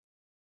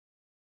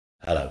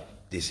Hello,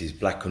 this is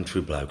Black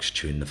Country Blokes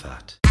Chewing the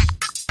Fat.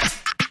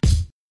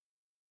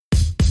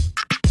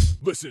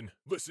 Listen.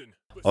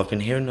 I've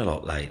been hearing a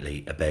lot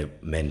lately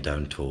about men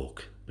don't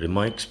talk, but in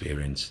my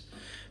experience,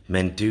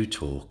 men do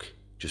talk,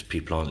 just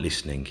people aren't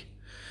listening.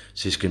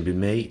 So it's going to be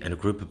me and a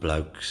group of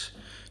blokes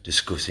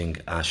discussing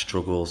our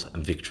struggles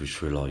and victories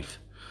through life.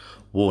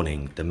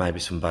 Warning, there may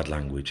be some bad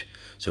language,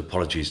 so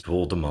apologies to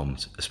all the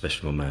mums,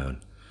 especially my own.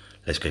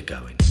 Let's get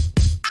going.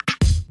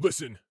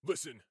 Listen.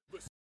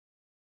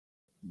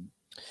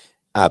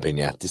 Abin,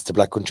 yeah. This is the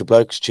Black Country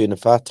Blokes Chewing the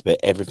Fat about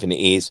everything it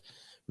is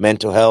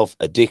mental health,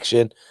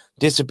 addiction,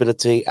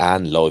 disability,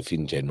 and life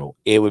in general.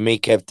 Here with me,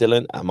 Kev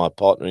Dillon, and my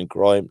partner in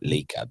crime,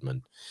 Lee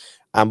Cadman.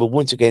 And we're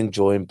once again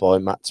joined by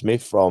Matt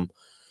Smith from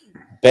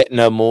Bet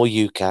No More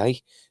UK.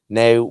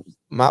 Now,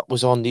 Matt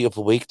was on the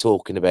other week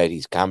talking about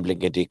his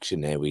gambling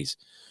addiction. Now he's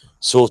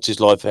sorted his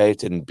life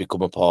out and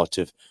become a part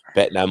of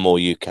Bet No More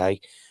UK.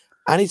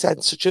 And he's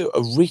had such a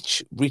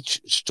rich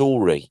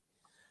story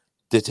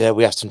that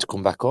we asked him to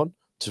come back on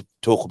to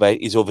talk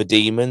about his other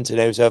demons and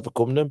how he's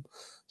overcome them.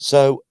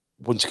 So,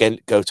 once again,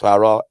 go to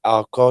our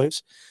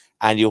archives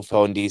and you'll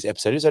find these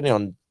episodes. It's only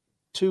on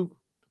two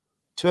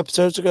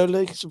episodes ago,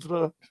 Lee. Something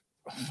like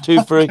that.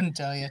 2, 3. I couldn't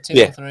tell you,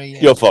 two or three. Yeah.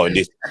 You'll find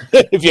it.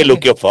 If you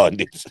look, you'll find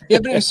it. Yeah,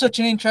 but it was such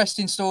an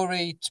interesting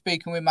story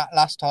speaking with Matt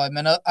last time,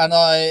 and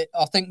I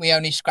think we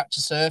only scratched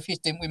the surface,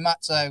 didn't we,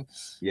 Matt? So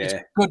it's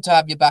good to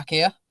have you back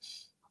here.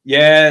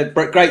 Yeah,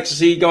 great to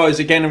see you guys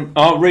again.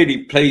 I'm really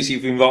pleased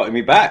you've invited me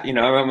back. You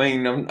know, I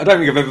mean, I don't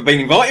think I've ever been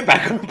invited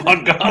back on a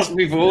podcast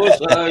before.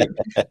 So,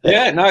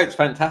 yeah, no, it's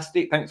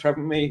fantastic. Thanks for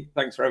having me.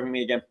 Thanks for having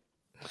me again.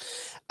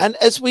 And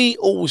as we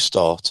always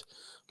start,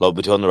 like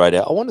we do on the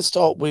radio, I want to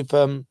start with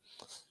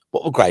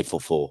what we're grateful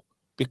for,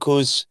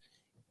 because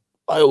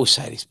I always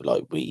say this, but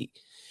like we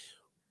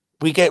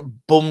get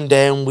bummed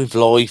down with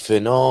life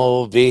and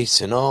all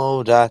this and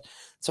all that.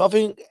 So I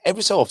think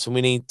every so often we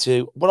need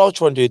to. What I'll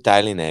try and do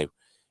daily now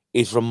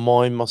is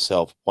remind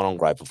myself what I'm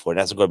grateful for. It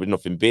hasn't got to be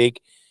nothing big.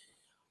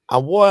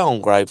 And why I'm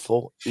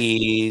grateful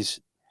is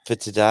for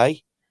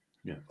today.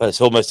 Yeah. Well, it's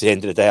almost the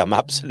end of the day. I'm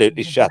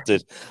absolutely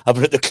shattered. I've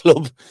been at the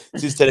club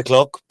since 10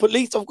 o'clock. But at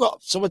least I've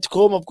got somewhere to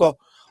come.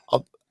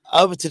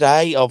 Over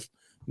today, I've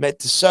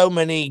met so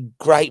many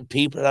great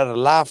people, had a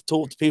laugh,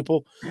 talked to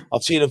people.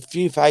 I've seen a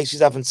few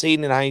faces I haven't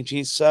seen in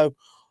ages. So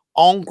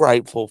I'm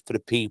grateful for the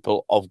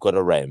people I've got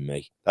around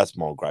me. That's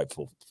more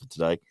grateful for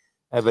today.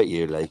 How about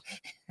you, Lee?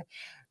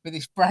 With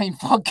this brain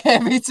fog,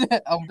 Kevin,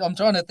 I'm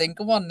trying to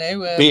think of one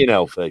now. Being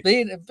healthy.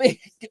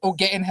 Or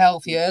getting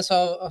healthier.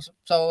 So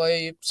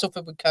I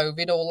suffered with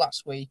COVID all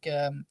last week,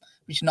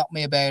 which knocked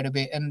me about a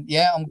bit. And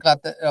yeah, I'm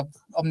glad that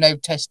I'm now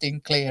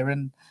testing clear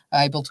and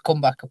able to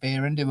come back up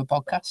here and do a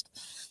podcast.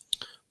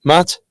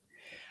 Matt?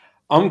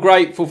 I'm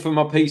grateful for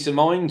my peace of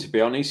mind, to be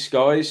honest,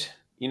 guys.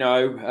 You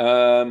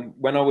know,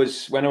 when I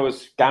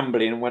was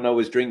gambling and when I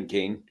was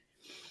drinking,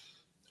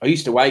 I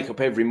used to wake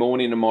up every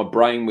morning and my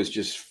brain was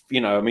just,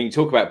 you know, I mean, you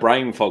talk about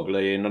brain fog,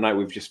 Lee, and I know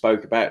we've just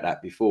spoke about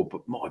that before,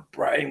 but my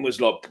brain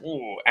was like,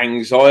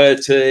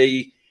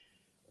 anxiety.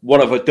 What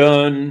have I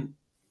done?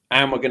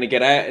 How am I going to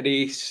get out of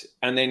this?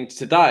 And then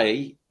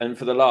today, and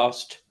for the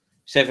last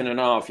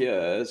 7.5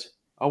 years,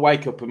 I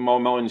wake up and my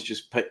mind's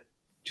just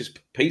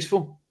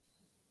peaceful.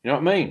 You know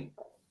what I mean?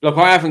 Look,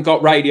 I haven't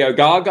got Radio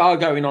Gaga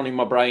going on in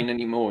my brain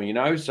anymore, you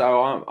know?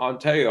 So I'll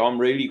tell you,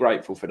 I'm really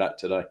grateful for that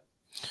today.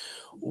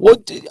 We're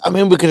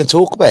going to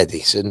talk about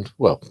this, and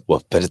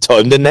what better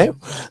time than now?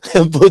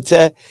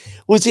 But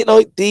was it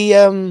like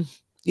the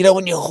you know,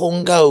 when you're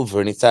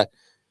hungover and it's that,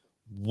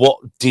 what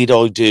did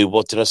I do?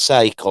 What did I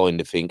say?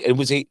 Kind of thing. And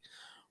was it?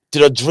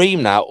 Did I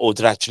dream that, or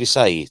did I actually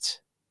say it?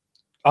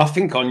 I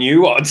think I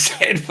knew what I'd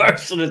said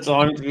most of the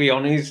time. To be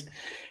honest,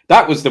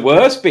 that was the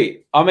worst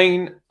bit. I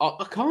mean,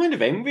 I'm kind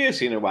of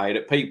envious in a way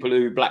that people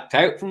who blacked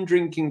out from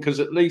drinking, because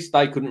at least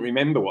they couldn't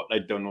remember what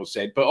they'd done or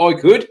said, but I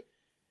could.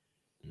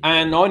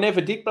 And I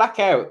never did black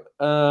out.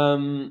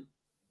 And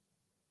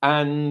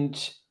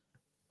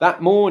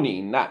that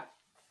morning, that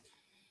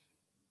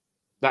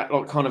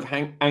like kind of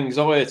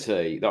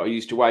anxiety that I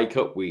used to wake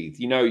up with,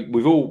 you know,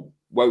 we've all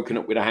woken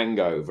up with a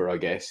hangover, I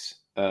guess.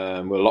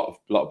 Well, a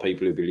lot of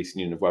people who'll be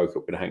listening have woke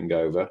up with a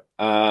hangover.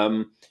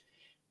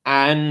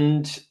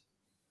 And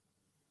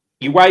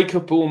you wake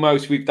up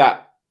almost with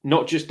that,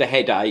 not just a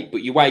headache,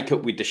 but you wake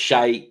up with the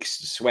shakes,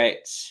 the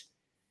sweats.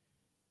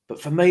 But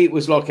for me, it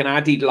was like an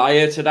added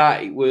layer to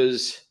that. It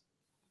was,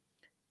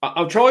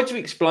 I've tried to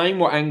explain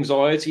what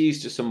anxiety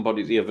is to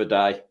somebody the other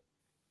day.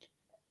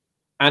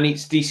 And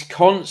it's this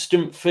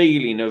constant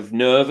feeling of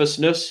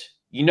nervousness.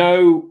 You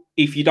know,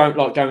 if you don't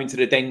like going to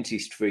the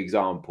dentist, for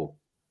example,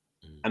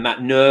 and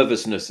that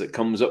nervousness that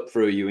comes up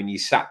through you and you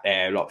sat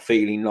there like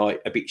feeling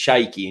like a bit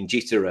shaky and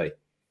jittery,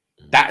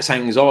 that's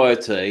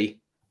anxiety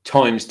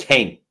times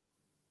 10. Do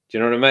you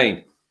know what I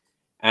mean?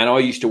 And I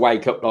used to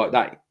wake up like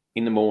that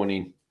in the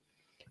morning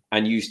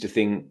and used to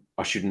think,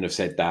 I shouldn't have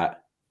said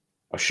that.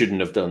 I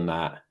shouldn't have done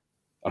that.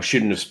 I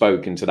shouldn't have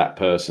spoken to that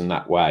person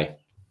that way.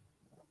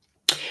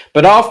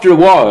 But after a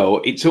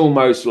while, it's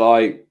almost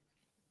like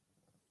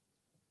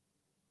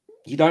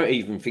you don't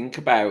even think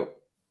about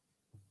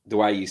the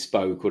way you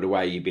spoke or the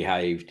way you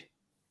behaved.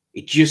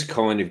 It just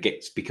kind of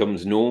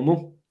becomes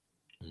normal.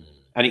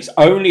 And it's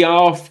only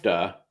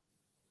after,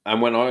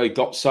 and when I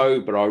got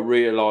sober, I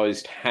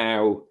realised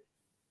how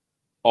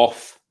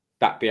off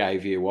that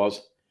behaviour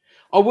was.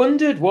 I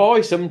wondered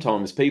why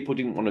sometimes people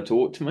didn't want to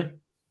talk to me.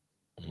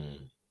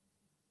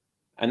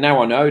 And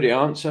now I know the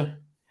answer.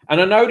 And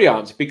I know the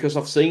answer because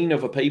I've seen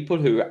other people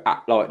who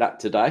act like that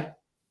today.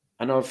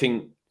 And I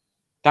think,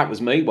 that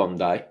was me one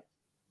day.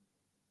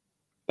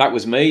 That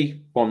was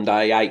me one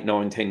day, 8,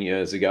 9, 10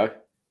 years ago.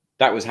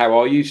 That was how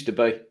I used to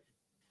be.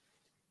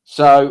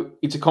 So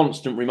it's a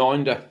constant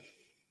reminder.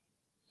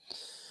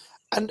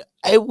 And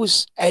how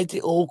did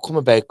it all come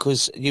about?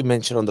 Because you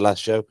mentioned on the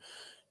last show,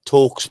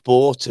 talk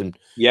sport and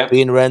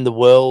being around the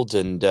world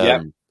and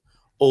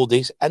all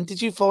this. And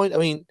did you find, I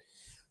mean,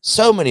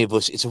 so many of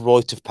us, it's a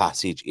rite of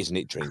passage, isn't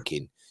it,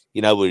 drinking?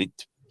 You know, we're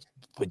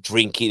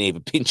drinking, either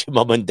pinching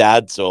mum and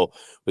dad's, or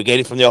we're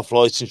getting from the off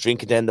license,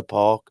 drinking down the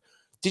park.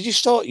 Did you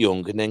start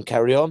young and then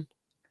carry on?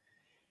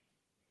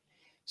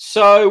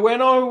 So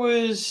when I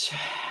was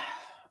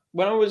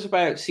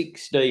about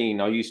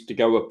 16, I used to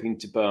go up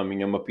into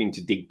Birmingham, up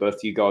into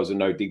Digbeth. You guys will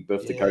know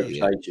Digbeth, the coach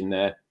station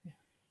there.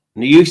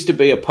 And there used to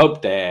be a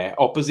pub there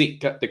opposite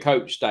the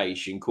coach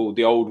station called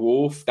the Old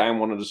Wharf down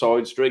one of the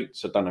side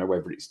streets. I don't know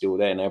whether it's still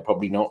there now,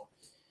 probably not.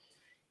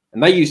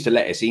 And they used to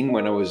let us in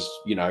when I was,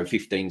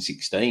 15,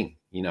 16,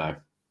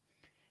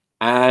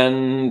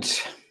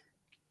 And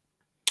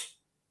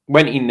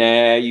went in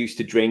there, used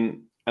to drink.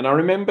 And I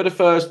remember the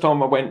first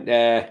time I went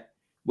there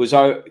was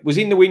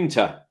in the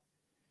winter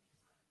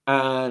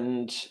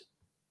and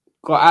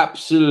got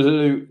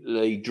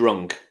absolutely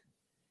drunk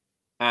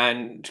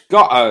and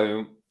got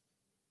home.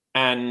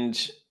 And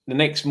the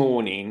next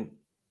morning,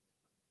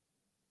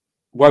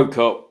 woke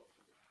up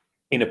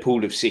in a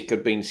pool of sick.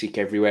 I'd been sick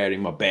everywhere,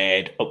 in my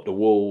bed, up the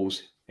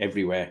walls,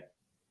 everywhere.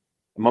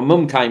 And my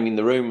mum came in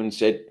the room and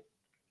said,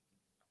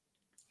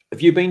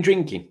 "Have you been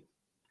drinking?"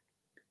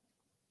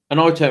 And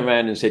I turned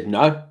around and said,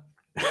 "No."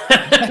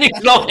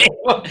 It's like,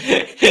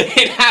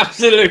 it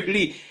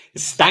absolutely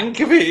stank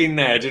of it in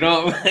there. Do you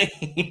know what I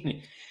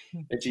mean?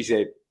 And she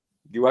said,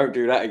 "You won't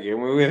do that again,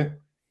 will you?"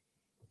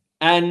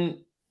 And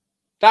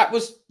that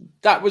was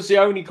the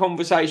only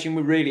conversation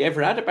we really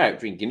ever had about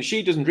drinking.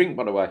 She doesn't drink,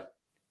 by the way,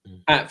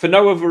 for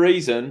no other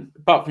reason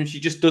apart from she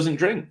just doesn't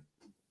drink.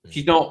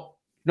 She's not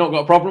got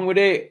a problem with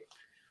it.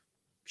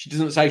 She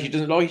doesn't say she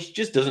doesn't like it. She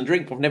just doesn't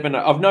drink.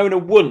 I've known her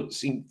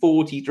once in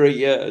 43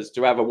 years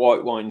to have a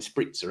white wine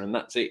spritzer, and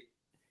that's it.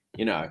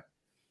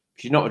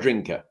 She's not a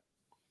drinker.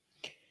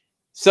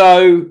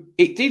 So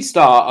it did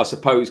start, I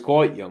suppose,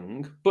 quite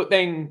young. But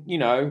then,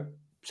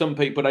 some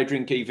people, they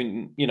drink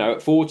even,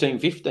 at 14,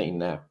 15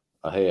 now,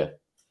 I hear.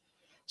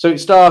 So it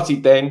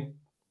started then.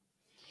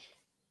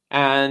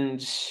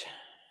 And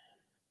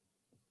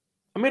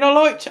I mean, I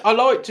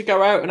like to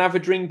go out and have a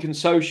drink and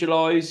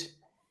socialise.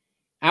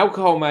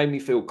 Alcohol made me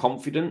feel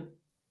confident.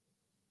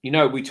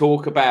 We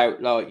talk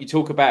about,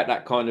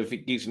 that kind of,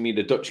 it gives me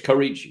the Dutch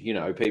courage.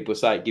 People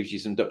say it gives you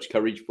some Dutch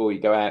courage before you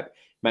go out,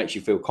 makes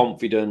you feel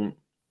confident.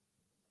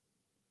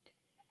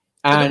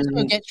 And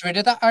it gets rid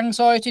of that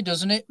anxiety,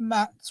 doesn't it,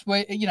 Matt?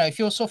 Where, if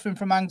you're suffering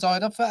from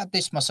anxiety, I've had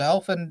this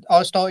myself, and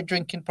I started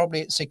drinking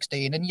probably at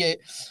 16. And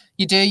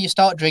you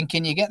start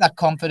drinking, you get that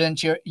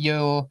confidence,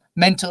 your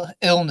mental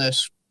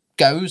illness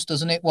goes,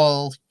 doesn't it?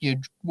 While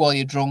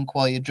you're drunk,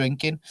 while you're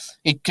drinking,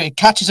 it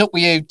catches up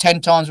with you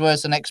 10 times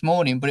worse the next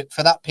morning. But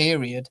for that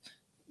period,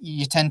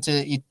 it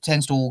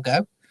tends to all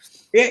go.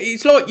 Yeah,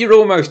 it's like you're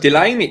almost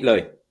delaying it,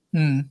 Lee.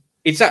 Mm.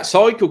 It's that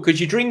cycle because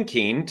you're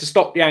drinking to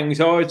stop the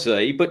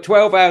anxiety, but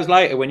 12 hours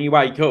later when you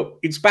wake up,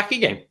 it's back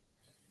again.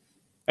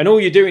 And all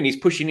you're doing is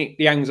pushing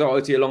the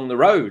anxiety along the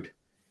road.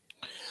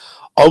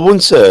 I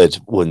once heard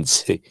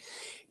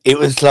it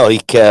was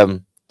like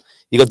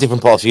you got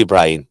different parts of your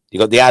brain. You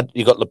got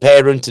the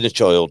parent and the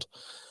child.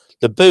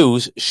 The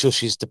booze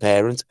shushes the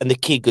parent and the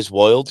kid goes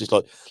wild. It's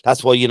like,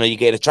 that's why, you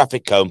get a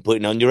traffic cone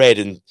putting on your head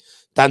and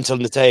dance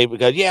on the table,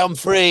 go, "Yeah, I'm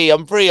free,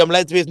 I'm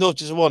allowed to be as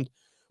much as I want."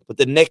 But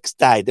the next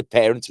day, the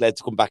parent's allowed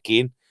to come back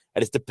in,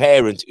 and it's the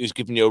parent who's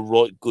giving you a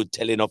right good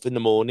telling off in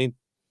the morning.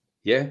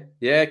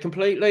 Yeah,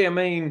 completely. I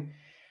mean,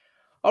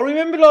 I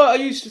remember, I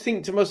used to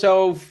think to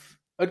myself,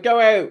 I'd go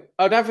out,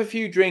 I'd have a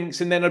few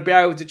drinks, and then I'd be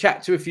able to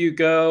chat to a few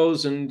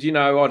girls, and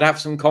I'd have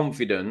some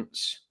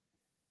confidence.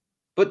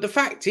 But the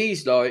fact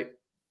is,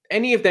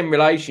 any of them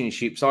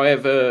relationships I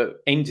ever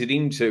entered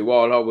into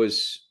while I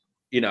was,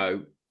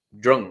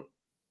 drunk,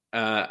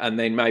 and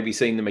then maybe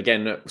seen them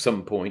again at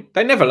some point,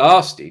 they never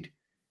lasted.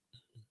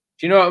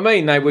 Do you know what I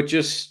mean? They were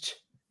just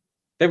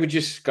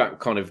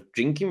kind of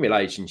drinking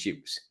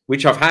relationships,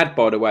 which I've had,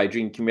 by the way,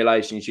 drinking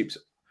relationships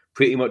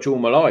pretty much all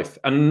my life.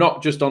 And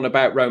not just on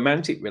about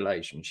romantic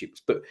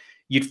relationships, but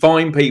you'd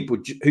find people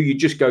who you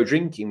just go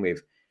drinking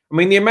with. I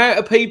mean, the amount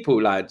of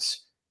people,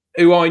 lads,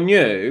 who I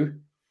knew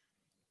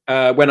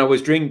when I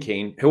was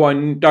drinking, who I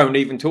don't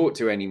even talk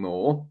to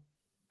anymore,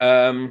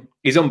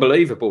 is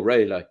unbelievable,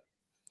 really.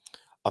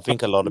 I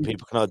think a lot of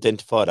people can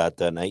identify that,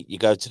 don't they? You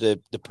go to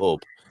the pub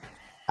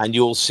and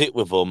you'll sit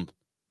with them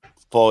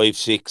 5,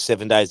 6,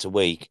 7 days a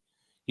week.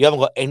 You haven't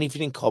got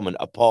anything in common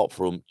apart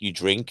from you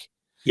drink.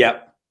 Yeah.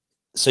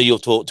 So you'll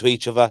talk to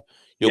each other.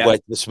 You'll Yeah. go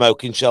to the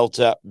smoking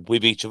shelter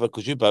with each other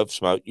because you both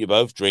smoke, you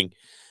both drink.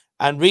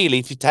 And really,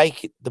 if you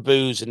take the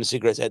booze and the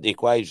cigarettes out of the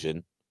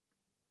equation,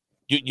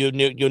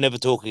 you'll never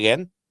talk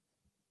again.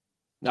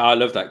 No, I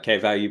love that,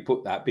 Kev, how you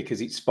put that,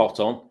 because it's spot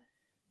on.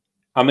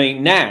 I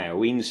mean,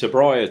 now in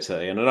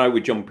sobriety, and I know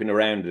we're jumping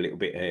around a little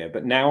bit here,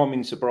 but now I'm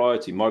in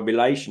sobriety, my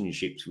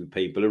relationships with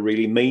people are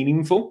really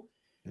meaningful.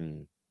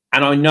 Mm.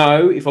 And I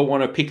know if I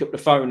want to pick up the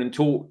phone and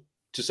talk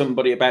to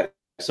somebody about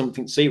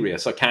something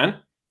serious, I can.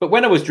 But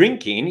when I was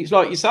drinking, it's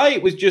like you say,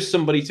 it was just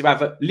somebody to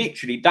have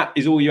literally, that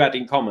is all you had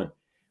in common,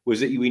 was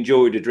that you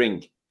enjoyed a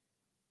drink.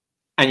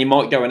 And you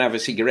might go and have a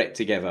cigarette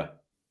together.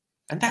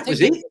 And that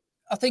was it.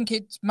 I think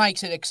it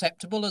makes it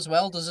acceptable as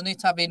well, doesn't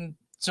it? Having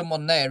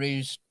someone there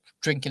who's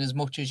drinking as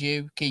much as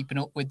you, keeping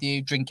up with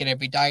you, drinking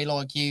every day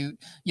like you.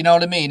 You know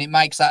what I mean? It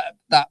makes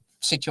that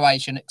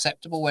situation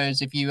acceptable.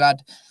 Whereas if you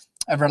had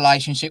a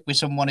relationship with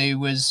someone who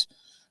was,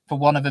 for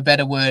want of a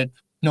better word,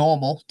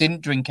 normal,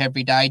 didn't drink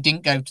every day,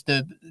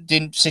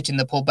 didn't sit in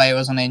the pub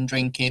hours on end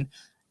drinking,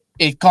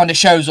 it kind of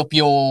shows up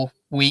your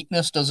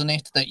weakness, doesn't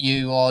it? That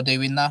you are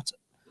doing that.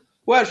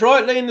 Well, that's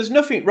right, Lee. And there's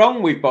nothing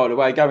wrong with, by the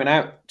way, going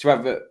out to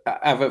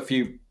have a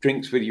few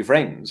drinks with your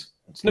friends.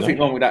 There's nothing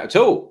wrong with that at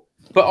all.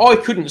 But I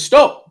couldn't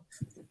stop.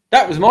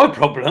 That was my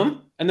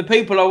problem. And the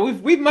people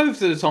we've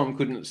most of the time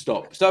couldn't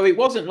stop. So it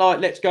wasn't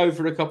like, let's go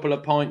for a couple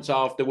of pints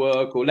after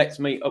work, or let's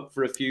meet up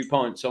for a few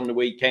pints on the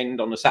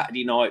weekend, on a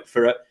Saturday night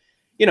for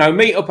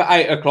meet up at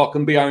 8 o'clock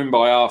and be home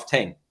by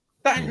 10:30.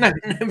 That's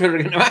never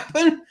going to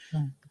happen.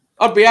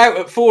 I'd be out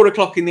at 4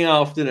 o'clock in the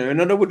afternoon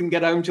and I wouldn't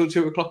get home till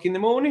 2 o'clock in the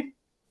morning.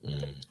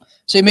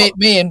 See,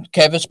 me and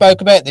Kev have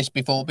spoke about this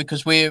before,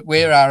 because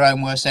we're our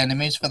own worst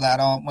enemies for that,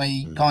 aren't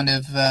we? Kind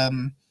of,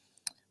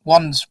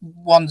 one's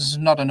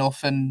not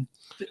enough, and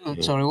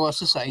sorry,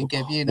 what's the saying,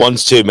 Kev? You know,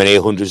 One's too many,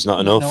 100's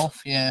not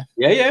enough. Yeah.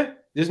 Yeah.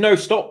 There's no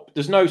stop.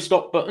 There's no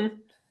stop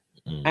button,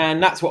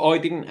 and that's what I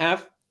didn't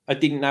have. I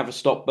didn't have a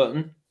stop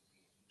button.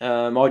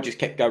 I just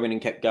kept going,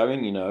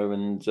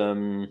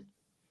 and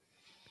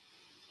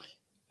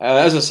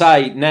as I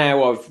say,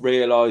 now I've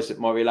realised that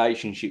my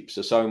relationships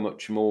are so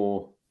much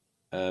more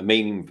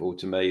meaningful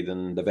to me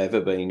than they've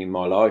ever been in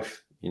my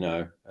life.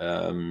 I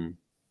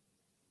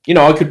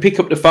could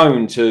pick up the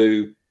phone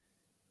to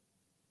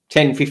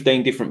 10,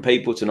 15 different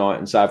people tonight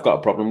and say, I've got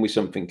a problem with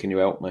something. Can you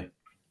help me?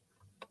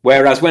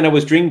 Whereas when I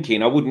was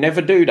drinking, I would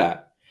never do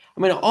that.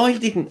 I mean,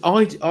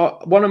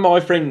 one of my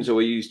friends who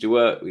I used to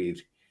work with,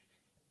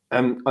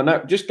 I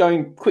know, just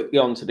going quickly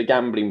on to the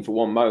gambling for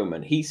one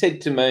moment, he said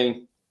to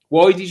me,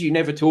 why did you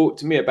never talk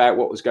to me about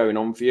what was going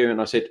on for you? And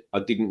I said, I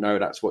didn't know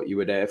that's what you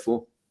were there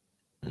for.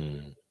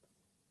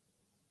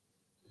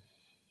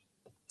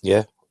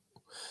 Yeah.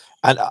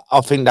 And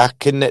I think that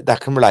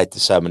can relate to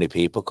so many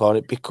people, can't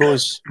it?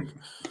 Because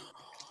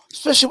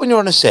especially when you're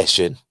on a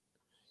session,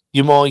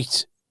 you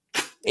might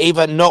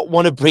either not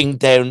want to bring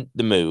down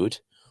the mood,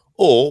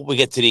 or we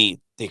get to the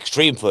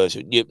extreme first.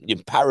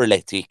 You're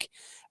paralytic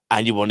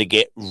and you want to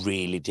get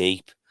really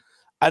deep.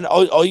 And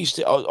I used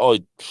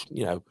to,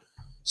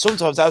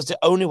 sometimes that was the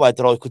only way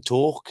that I could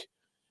talk.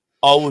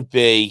 I would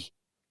be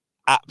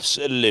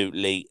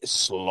absolutely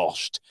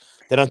sloshed.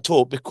 Then I'd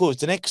talk, because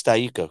the next day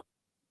you go,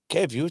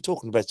 Kev, you were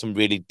talking about some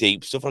really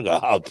deep stuff. I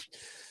go,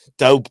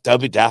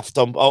 don't be daft.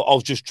 I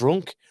was just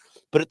drunk.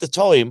 But at the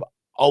time,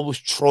 I was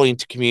trying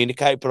to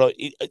communicate, but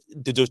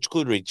the Dutch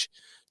courage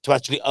to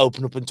actually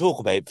open up and talk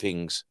about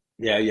things.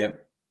 Yeah.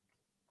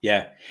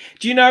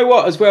 Do you know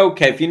what as well,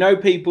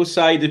 Kev? People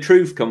say the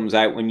truth comes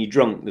out when you're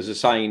drunk. There's a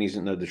saying,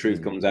 isn't there? The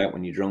truth comes out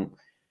when you're drunk.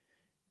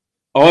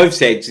 I've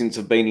said since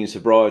I've been in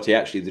sobriety,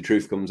 actually, the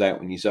truth comes out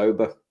when you're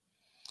sober.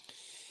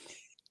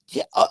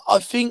 Yeah, I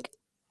think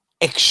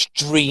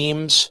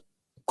extremes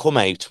come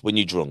out when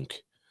you're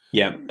drunk.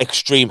 Yeah.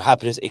 Extreme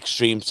happiness,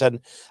 extreme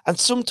sadness. And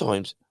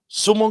sometimes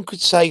someone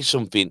could say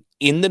something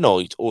in the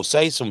night, or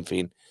say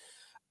something,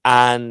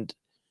 and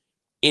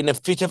in a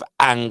fit of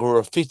anger or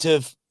a fit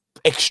of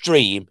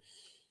extreme,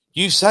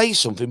 you say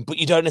something, but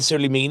you don't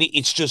necessarily mean it.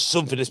 It's just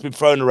something that's been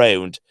thrown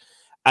around,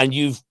 and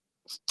you've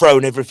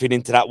thrown everything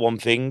into that one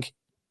thing.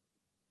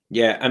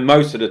 Yeah, and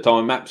most of the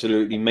time,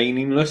 absolutely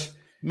meaningless.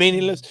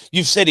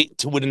 You've said it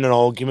to win an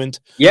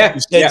argument. Yeah.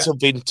 You've said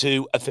something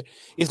to...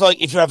 It's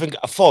like if you're having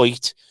a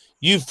fight,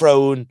 you've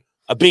thrown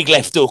a big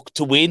left hook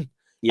to win.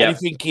 Yeah. And you're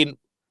thinking,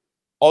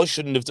 I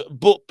shouldn't have...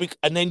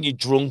 And then you're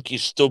drunk, you're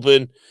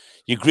stubborn,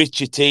 you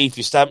grit your teeth,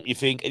 you stamp your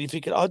finger, and you're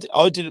thinking,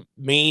 I didn't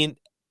mean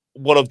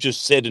what I've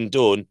just said and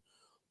done,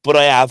 but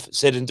I have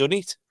said and done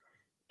it.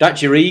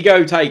 That's your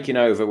ego taking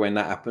over when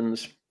that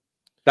happens.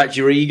 That's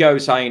your ego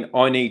saying,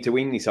 I need to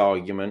win this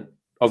argument.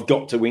 I've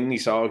got to win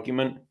this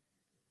argument.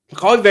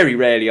 Look, I very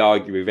rarely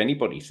argue with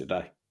anybody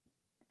today.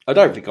 I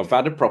don't think I've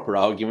had a proper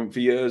argument for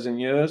years and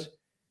years.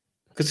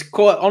 Because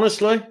quite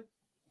honestly,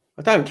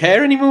 I don't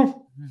care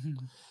anymore.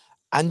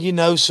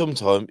 And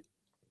sometimes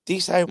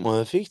this ain't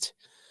worth it.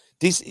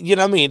 This, you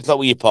know what I mean? It's like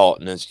with your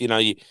partners,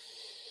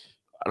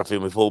 And I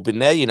think we've all been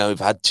there, we've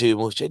had too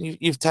much and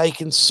you've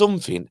taken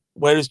something.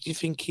 Whereas you're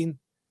thinking,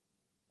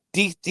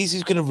 this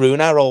is going to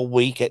ruin our whole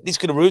weekend. This is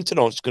going to ruin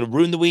tonight. It's going to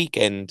ruin the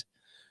weekend.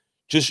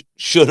 Just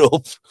shut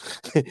up,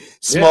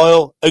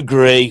 smile,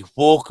 agree,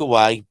 walk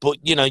away. But,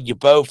 you're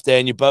both there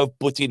and you're both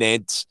butting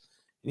heads.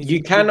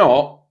 You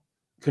cannot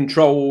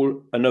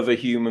control another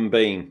human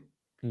being.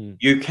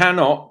 You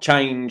cannot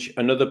change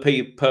another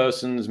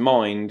person's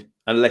mind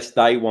unless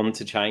they want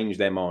to change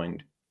their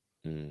mind.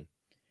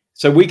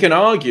 So we can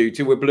argue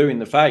till we're blue in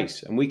the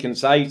face and we can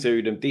say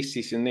to them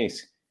this, and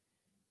this.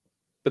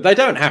 But they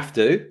don't have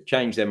to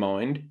change their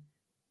mind.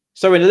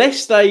 So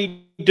unless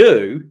they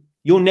do,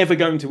 you're never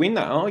going to win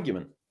that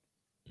argument.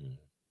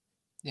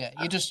 Yeah,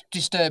 you're just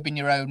disturbing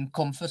your own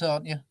comfort,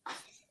 aren't you?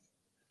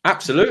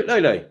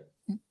 Absolutely, Lee.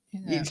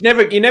 Yeah.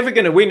 You're never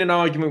going to win an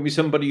argument with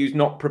somebody who's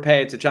not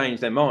prepared to change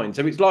their mind.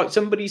 So it's like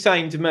somebody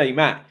saying to me,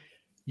 Matt,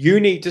 you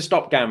need to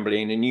stop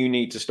gambling and you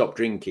need to stop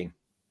drinking.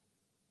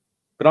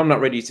 But I'm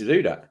not ready to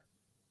do that.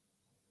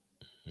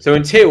 So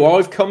until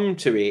I've come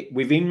to it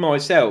within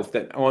myself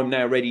that I'm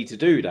now ready to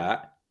do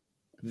that,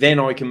 then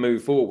I can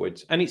move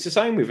forwards. And it's the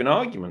same with an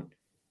argument.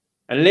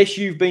 Unless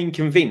you've been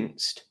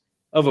convinced,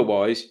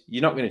 otherwise,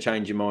 you're not going to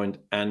change your mind.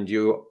 And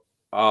you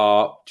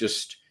are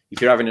just,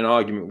 if you're having an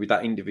argument with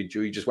that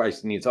individual, you're just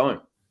wasting your time.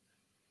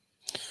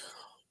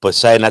 But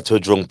saying that to a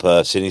drunk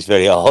person is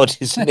very hard,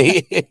 isn't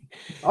it?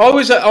 I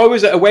was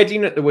at a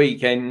wedding at the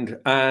weekend,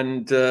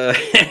 and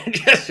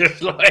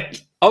just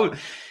like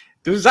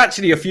there was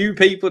actually a few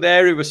people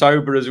there who were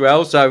sober as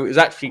well, so it was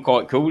actually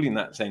quite cool in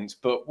that sense.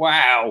 But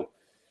wow,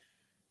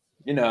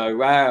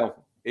 wow,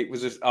 it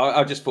was.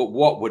 I just thought,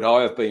 what would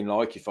I have been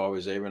like if I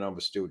was there and I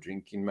was still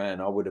drinking?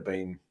 Man, I would have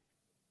been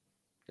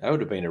a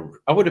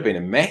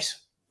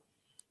mess.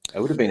 I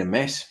would have been a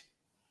mess.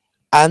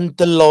 And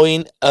the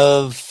line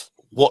of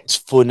what's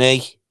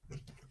funny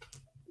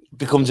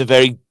becomes a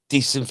very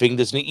decent thing,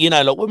 doesn't it?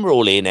 Like when we're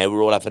all in there,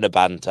 we're all having a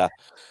banter.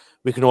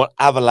 We can all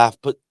have a laugh,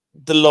 but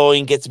the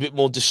line gets a bit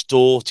more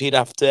distorted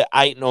after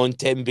 8, 9,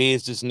 10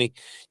 beers, doesn't it?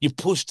 You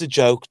push the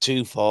joke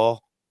too far.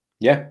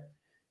 Yeah.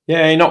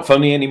 Yeah, you're not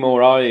funny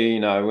anymore, are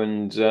you?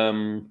 And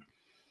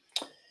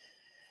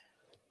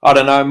I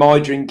don't know, my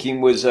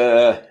drinking was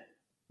a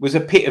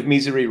pit of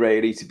misery,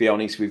 really, to be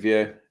honest with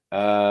you.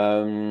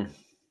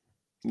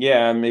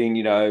 Yeah, I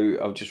mean,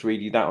 I'll just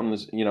read you that on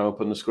the,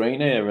 up on the screen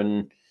here.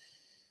 And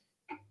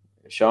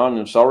Sean,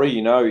 I'm sorry,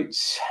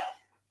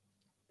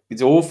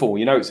 it's awful.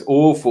 It's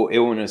awful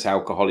illness,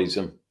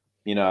 alcoholism.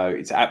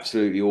 It's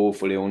absolutely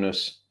awful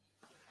illness.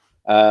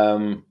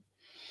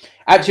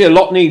 Actually, a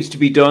lot needs to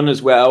be done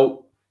as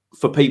well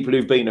for people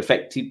who've been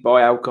affected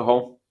by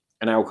alcohol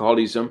and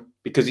alcoholism,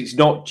 because it's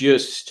not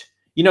just,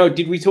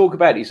 did we talk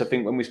about this? I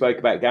think when we spoke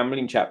about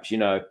gambling, chaps,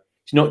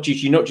 it's not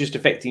just, you're not just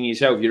affecting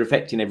yourself, you're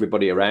affecting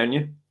everybody around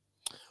you.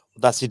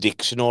 That's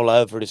addiction all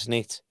over, isn't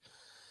it?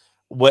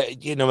 Whether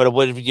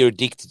you're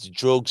addicted to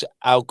drugs,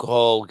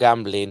 alcohol,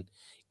 gambling,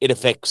 it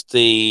affects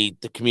the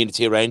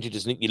community around you,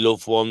 doesn't it? Your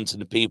loved ones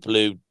and the people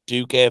who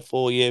do care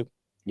for you.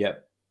 Yeah.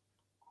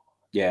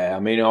 Yeah, I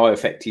mean, I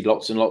affected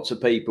lots and lots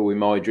of people with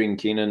my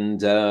drinking,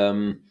 and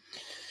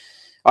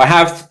I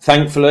have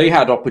thankfully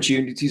had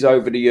opportunities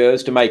over the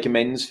years to make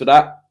amends for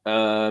that.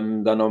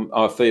 And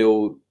I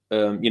feel,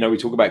 we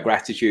talk about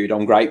gratitude.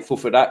 I'm grateful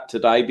for that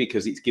today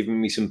because it's given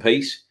me some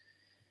peace.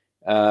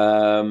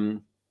 I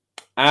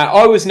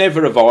was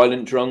never a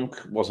violent drunk.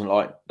 Wasn't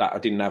like that. I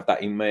didn't have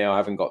that in me. I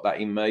haven't got that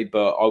in me.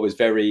 But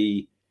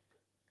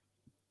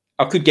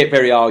I could get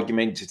very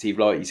argumentative,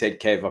 like you said,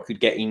 Kev. I could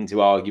get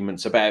into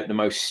arguments about the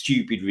most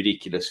stupid,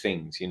 ridiculous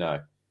things,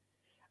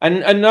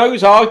 And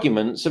those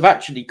arguments have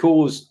actually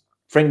caused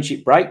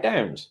friendship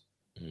breakdowns.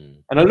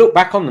 And I look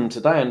back on them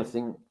today and I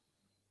think,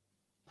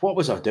 what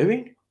was I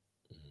doing?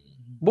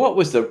 What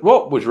was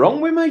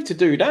wrong with me to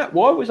do that?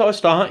 Why was I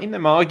starting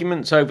them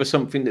arguments over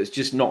something that's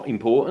just not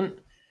important?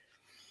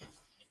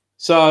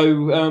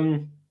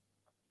 So,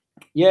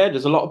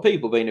 there's a lot of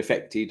people being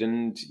affected,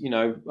 and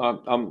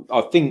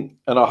I think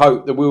and I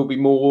hope there will be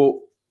more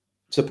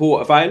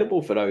support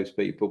available for those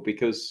people,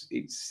 because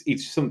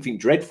it's something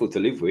dreadful to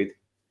live with.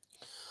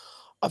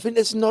 I think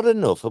there's not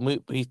enough,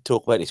 and we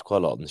talk about this quite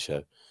a lot on the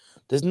show.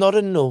 There's not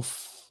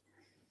enough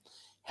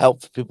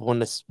help for people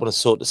want to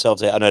sort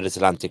themselves out. I know there's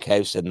Atlantic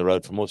House down the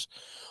road from us,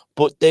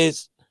 but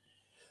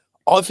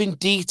I think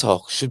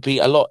detox should be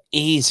a lot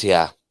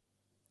easier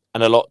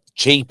and a lot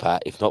cheaper,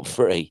 if not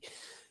free.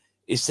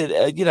 Instead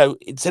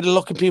of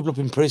locking people up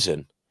in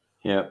prison,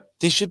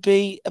 this should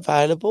be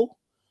available.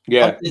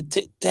 Yeah,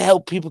 to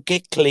help people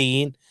get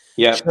clean.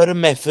 Yeah, show the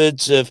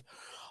methods of.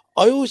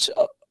 I always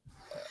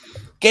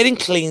getting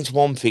clean is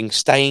one thing.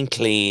 Staying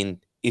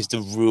clean is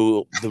the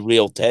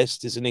real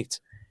test, isn't it?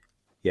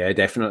 Yeah,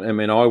 definitely. I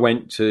mean, I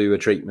went to a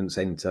treatment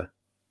centre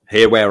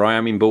here where I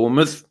am in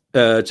Bournemouth,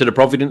 to the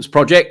Providence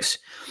Projects,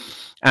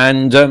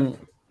 and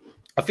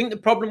I think the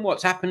problem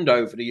what's happened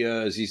over the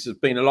years is there's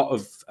been a lot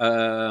of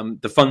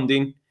the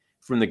funding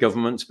from the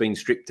government's been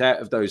stripped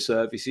out of those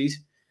services.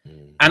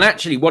 And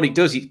actually what it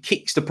does, it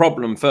kicks the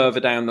problem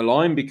further down the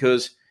line,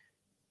 because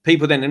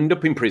people then end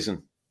up in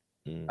prison.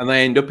 and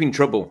they end up in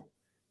trouble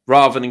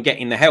rather than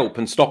getting the help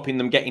and stopping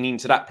them getting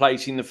into that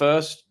place in the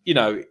first,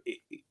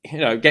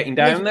 getting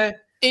down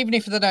there. Even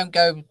if they don't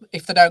go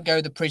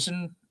the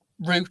prison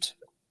route,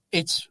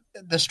 it's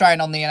the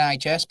strain on the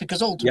NHS,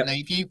 because ultimately,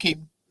 if you keep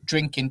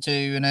drinking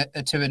to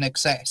an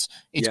excess,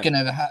 it's going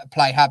to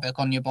play havoc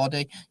on your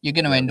body. You're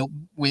going to end up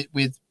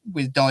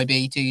with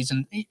diabetes,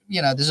 and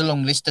there's a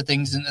long list of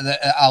things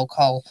that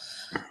alcohol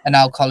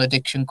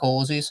addiction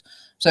causes.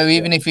 So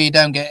even if you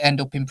don't end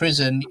up in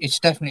prison, it's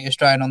definitely a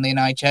strain on the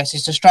NHS.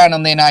 It's a strain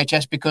on the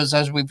NHS because,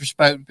 as we've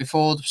spoken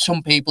before,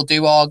 some people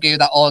do argue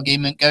that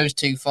argument goes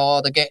too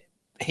far. They get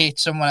hit,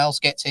 someone else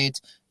gets hit,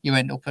 you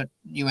end up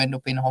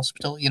in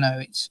hospital.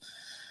 It's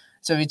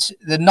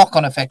the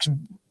knock-on effects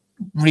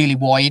really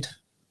wide.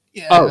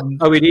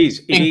 It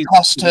is. In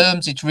cost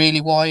terms, it's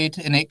really wide,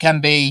 and it can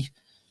be.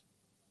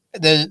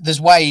 There's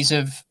ways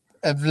of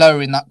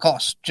lowering that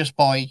cost just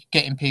by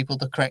getting people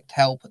the correct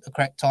help at the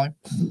correct time.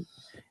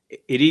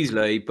 It is,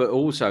 Lee, but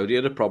also the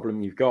other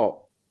problem you've got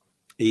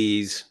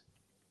is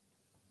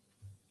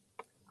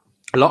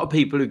a lot of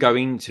people who go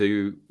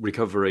into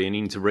recovery and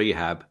into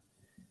rehab,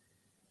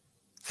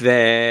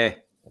 their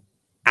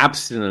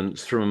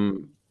abstinence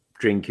from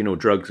drinking or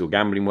drugs or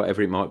gambling,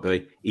 whatever it might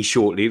be, is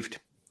short-lived.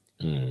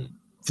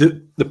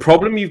 The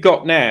problem you've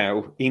got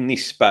now in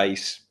this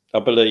space, I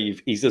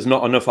believe, is there's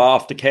not enough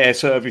aftercare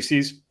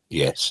services.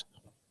 Yes.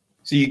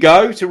 So you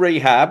go to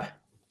rehab,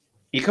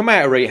 you come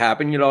out of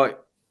rehab, and you're like,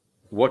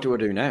 what do I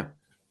do now?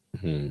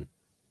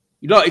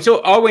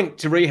 I went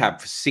to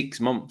rehab for 6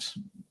 months.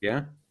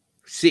 Yeah,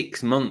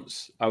 6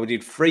 months. I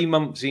did 3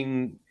 months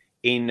in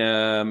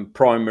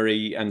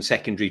primary and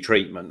secondary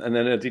treatment, and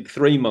then I did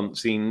 3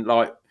 months in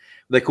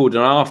they called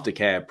an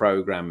aftercare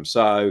program.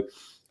 So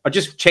I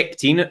just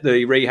checked in at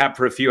the rehab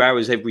for a few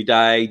hours every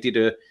day, did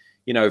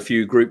a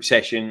few group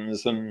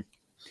sessions, and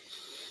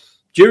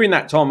during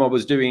that time I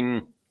was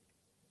doing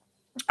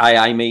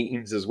AA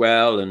meetings as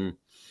well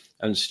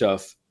and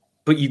stuff.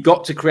 But you've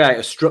got to create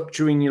a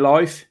structure in your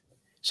life.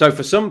 So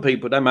for some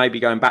people, they may be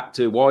going back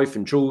to wife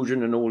and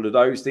children and all of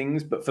those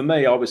things. But for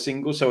me, I was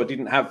single, so I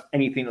didn't have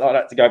anything like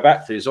that to go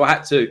back to. So I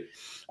had to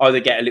either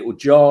get a little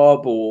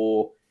job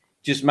or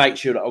just make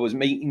sure that I was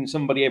meeting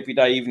somebody every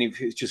day, even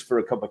if it's just for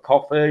a cup of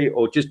coffee,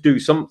 or just do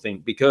something.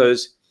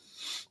 Because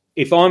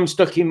if I'm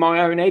stuck in my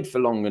own head for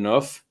long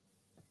enough,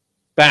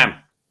 bam,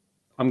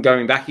 I'm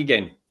going back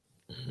again.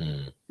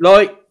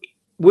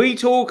 We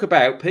talk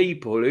about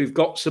people who've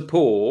got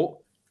support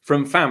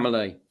from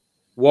family,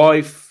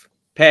 wife,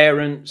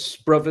 parents,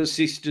 brothers,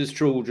 sisters,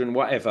 children,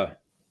 whatever.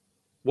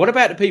 What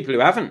about the people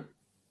who haven't?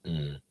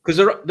 Because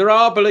there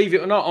are, believe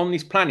it or not, on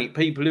this planet,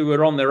 people who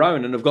are on their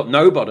own and have got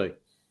nobody.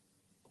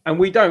 And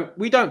we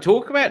don't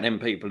talk about them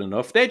people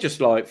enough. They're just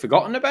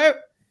forgotten about.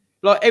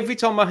 Every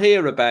time I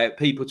hear about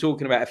people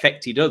talking about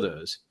affected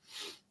others,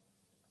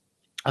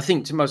 I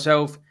think to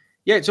myself,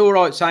 yeah, it's all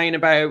right saying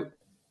about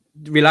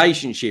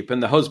relationship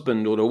and the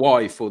husband or the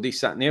wife or this,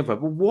 that, and the other.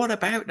 But what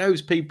about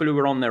those people who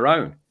are on their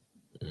own?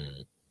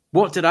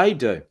 What do they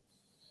do?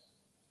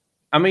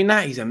 I mean,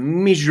 that is a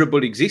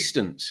miserable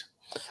existence.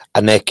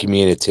 And their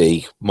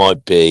community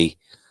might be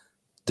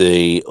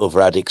the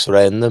other addicts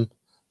around them.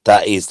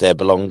 That is their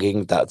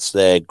belonging. That's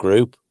their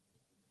group.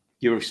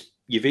 You've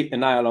hit the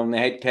nail on the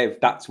head,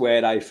 Kev. That's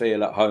where they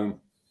feel at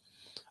home.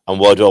 And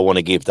why do I want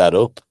to give that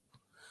up?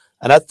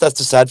 And that's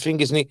the sad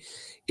thing, isn't it?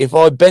 If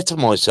I better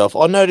myself,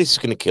 I know this is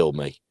going to kill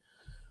me.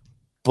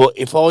 But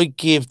if I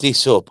give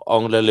this up,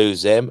 I'm going to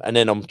lose them, and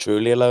then I'm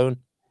truly alone.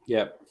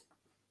 Yeah.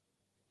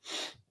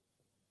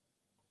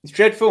 It's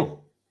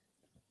dreadful.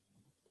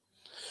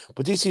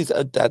 But this is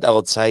that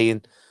old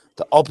saying,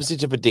 the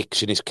opposite of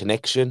addiction is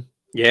connection.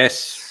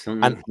 Yes,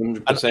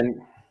 100%.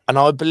 And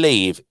I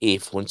believe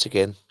if, once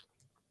again,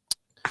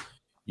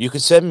 you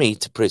could send me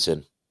to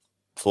prison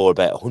for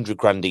about 100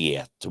 grand a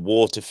year to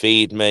water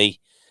feed me,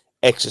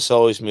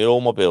 exercise me,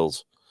 all my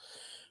bills.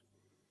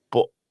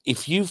 But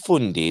if you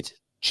funded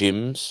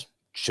gyms,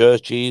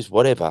 churches,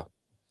 whatever,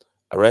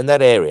 around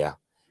that area,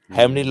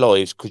 how many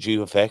lives could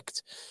you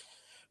affect?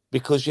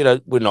 Because,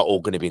 we're not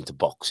all going to be into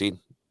boxing.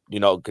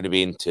 You're not going to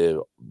be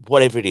into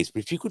whatever it is.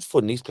 But if you could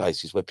fund these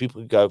places where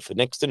people could go for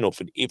next to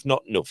nothing, if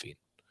not nothing,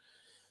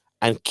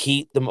 and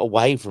keep them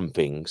away from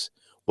things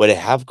where they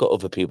have got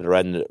other people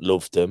around that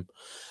love them,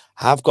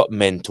 have got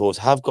mentors,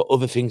 have got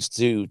other things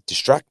to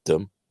distract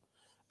them,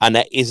 and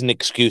that is an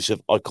excuse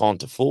of, I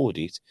can't afford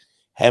it,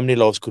 how many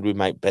lives could we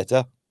make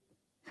better?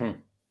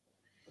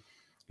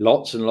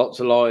 Lots and lots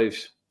of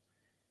lives.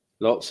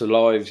 Lots of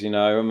lives,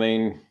 I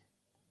mean,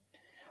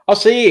 I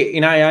see it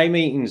in AA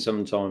meetings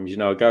sometimes.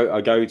 I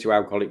go to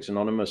Alcoholics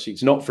Anonymous.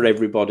 It's not for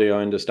everybody.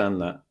 I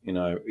understand that.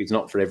 It's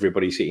not for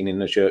everybody sitting in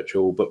the church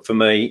hall. But for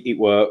me, it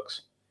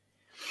works.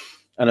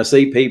 And I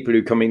see people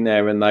who come in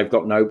there and they've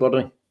got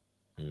nobody.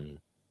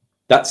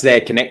 That's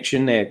their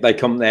connection. They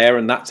come there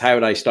and that's how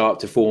they start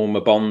to form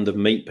a bond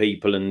and meet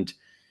people.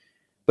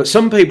 But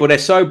some people, they're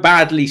so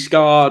badly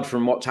scarred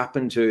from what's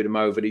happened to them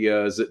over the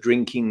years that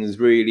drinking has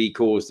really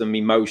caused them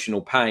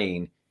emotional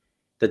pain.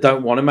 They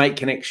don't want to make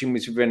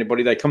connections with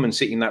anybody. They come and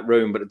sit in that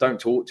room, but they don't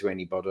talk to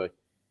anybody.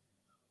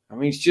 I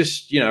mean, it's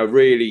just,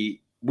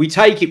 really, we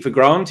take it for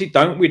granted,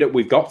 don't we, that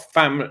we've got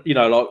family,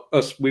 like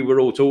us, we were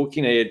all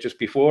talking here just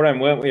beforehand,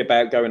 weren't we,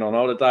 about going on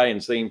holiday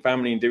and seeing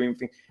family and doing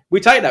things. We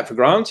take that for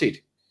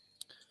granted.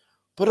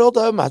 But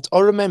although, Matt, I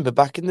remember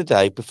back in the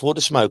day, before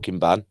the smoking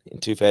ban in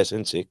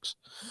 2006,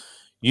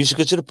 you used to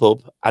go to the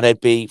pub and there'd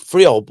be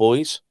 3 old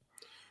boys,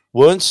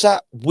 weren't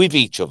sat with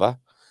each other.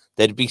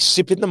 They'd be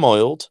sipping the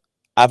mild,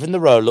 having the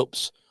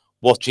roll-ups,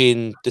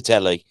 watching the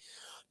telly.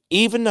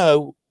 Even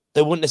though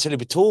they wouldn't necessarily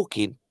be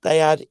talking, they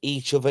had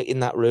each other in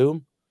that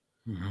room.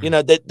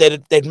 Mm-hmm.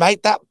 They'd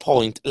make that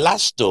point,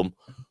 last them,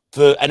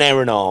 for an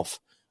hour and a half.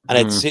 And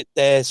they'd sit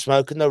there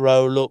smoking the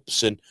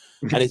roll-ups and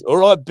it's, all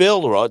right,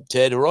 Bill, all right,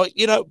 Ted, all right.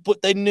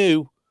 But they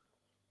knew.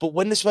 But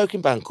when the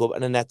smoking ban came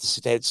and then they had to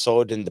sit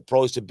outside and the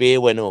price of beer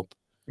went up.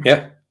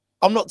 Yeah.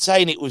 I'm not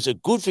saying it was a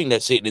good thing they're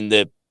sitting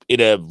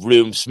in a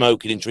room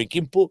smoking and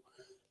drinking, but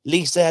at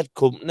least they had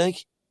company.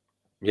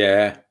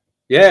 Yeah.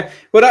 Yeah.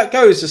 Well, that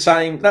goes the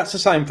same. That's the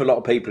same for a lot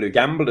of people who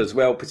gamble as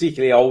well,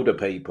 particularly older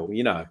people,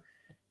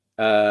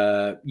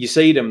 You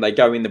see them, they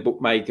go in the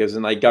bookmakers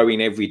and they go in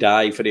every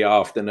day for the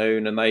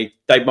afternoon and they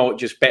might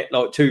just bet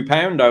like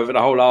 £2 over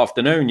the whole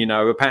afternoon,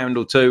 £1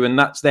 or 2, and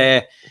that's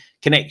their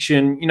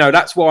connection.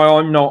 That's why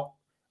I'm not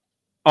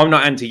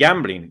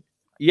anti-gambling.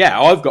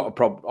 Yeah, I've got a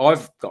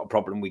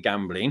problem with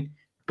gambling,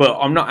 but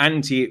I'm not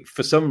anti it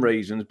for some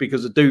reasons,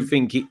 because I do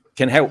think it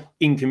can help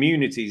in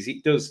communities.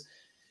 It does,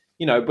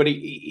 but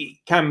it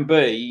can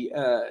be,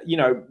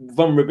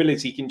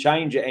 vulnerability can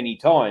change at any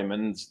time,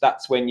 and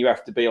that's when you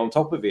have to be on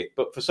top of it.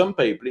 But for some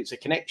people, it's a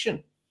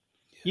connection.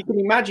 You can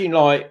imagine,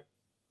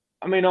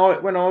 when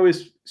I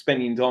was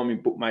spending time in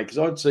bookmakers,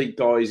 I'd see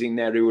guys in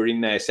there who were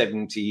in their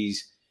 70s.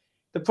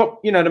 They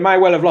may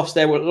well have lost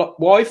their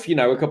wife,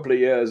 a couple of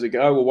years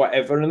ago or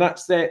whatever, and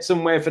that's there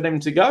somewhere for them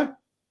to go.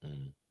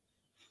 Mm.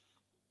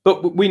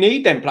 But we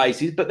need them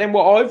places. But then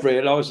what I've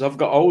realised as I've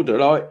got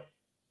older,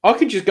 I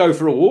can just go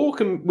for a walk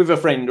with a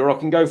friend, or I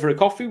can go for a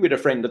coffee with a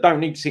friend. I don't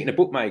need to sit in a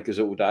bookmakers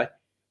all day.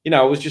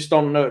 I was just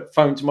on the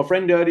phone to my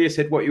friend earlier,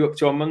 said, what are you up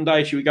to on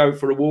Monday? Should we go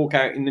for a walk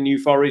out in the New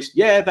Forest?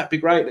 Yeah, that'd be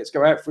great. Let's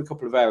go out for a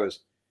couple of hours.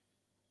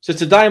 So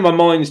today my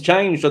mind's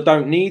changed. I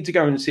don't need to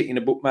go and sit in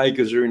a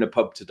bookmakers or in a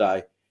pub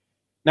today.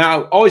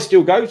 Now, I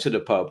still go to the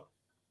pub,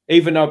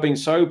 even though I've been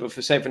sober for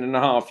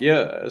 7.5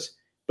 years,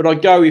 but I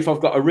go if I've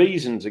got a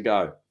reason to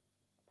go.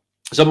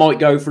 So I might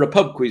go for a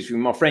pub quiz with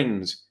my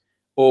friends,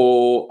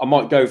 or I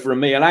might go for a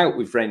meal out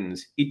with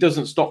friends. It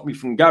doesn't stop me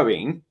from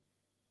going,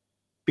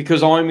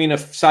 because I'm in a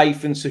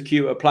safe and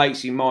secure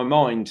place in my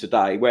mind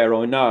today where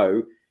I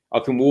know I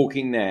can walk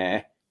in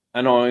there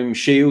and I'm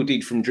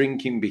shielded from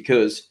drinking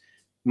because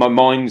my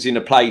mind's in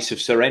a place of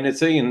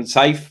serenity and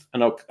safe,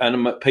 and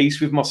I'm at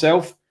peace with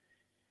myself.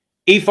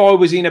 If I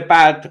was in a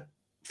bad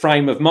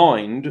frame of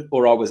mind,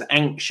 or I was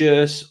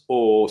anxious,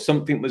 or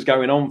something was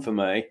going on for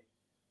me,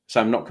 so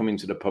I'm not coming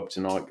to the pub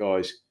tonight,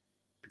 guys,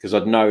 because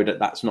I'd know that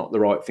that's not the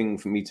right thing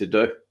for me to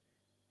do.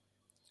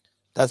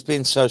 That's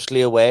being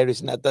socially aware,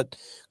 isn't it?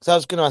 Because I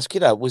was going to ask you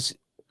that, was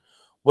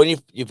when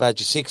you've had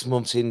your 6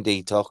 months in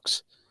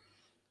detox,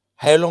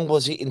 how long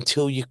was it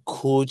until you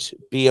could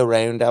be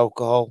around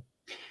alcohol?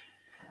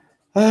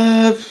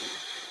 I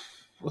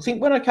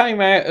think when I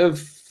came out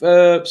of...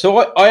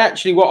 I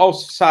actually, what I'll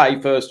say,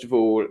 first of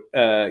all,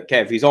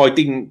 Kev, is I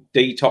didn't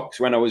detox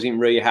when I was in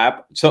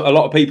rehab. So a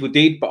lot of people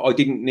did, but I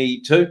didn't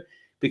need to,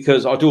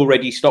 because I'd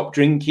already stopped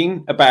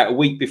drinking about a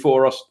week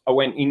before I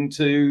went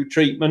into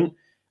treatment.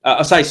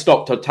 I say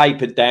stopped, I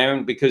tapered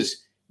down,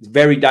 because it's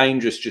very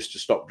dangerous just to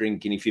stop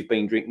drinking if you've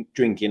been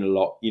drinking a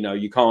lot.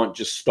 You can't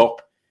just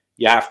stop.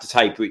 You have to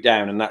taper it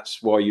down, and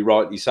that's why you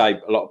rightly say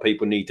a lot of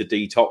people need to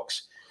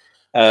detox.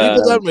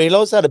 People don't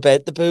realise that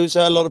about the booze.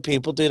 A lot of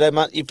people do that,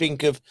 Matt. You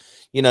think of,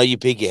 you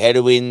pick your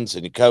heroines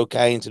and your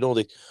cocaines and all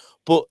this.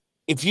 But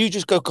if you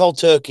just go cold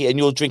turkey and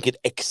you're drinking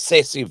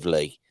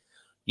excessively,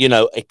 it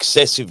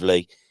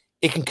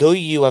can kill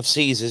you. You have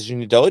seizures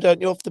and you die, don't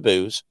you, off the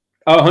booze?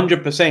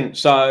 100%.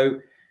 So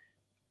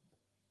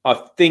I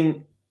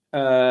think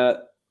I'm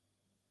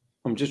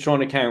just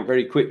trying to count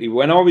very quickly.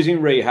 When I was in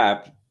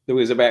rehab, there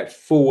was about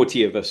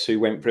 40 of us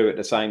who went through at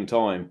the same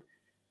time.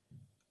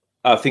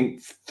 I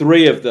think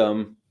 3 of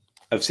them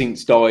have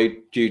since died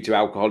due to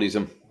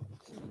alcoholism.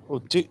 Well,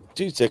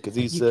 2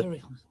 seconds.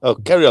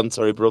 Carry on.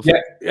 Sorry, bro.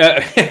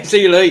 Yeah.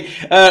 See you, Lee.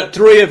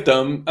 3 of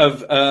them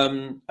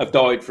have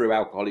died through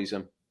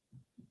alcoholism.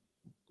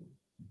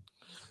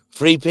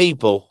 3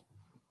 people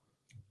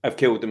have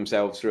killed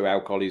themselves through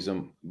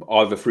alcoholism,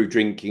 either through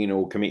drinking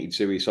or committed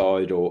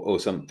suicide or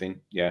something.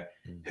 Yeah.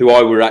 Who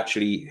I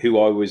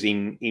was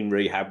in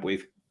rehab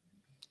with.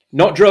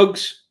 Not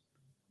drugs,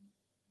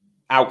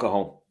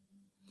 alcohol.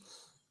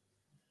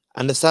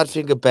 And the sad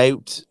thing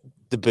about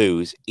the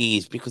booze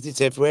is because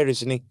it's everywhere,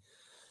 isn't it?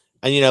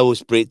 And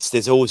us Brits,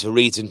 there's always a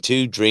reason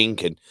to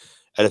drink, and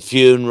at a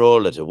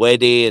funeral, at a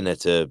wedding,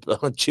 at a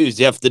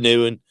Tuesday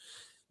afternoon,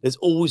 there's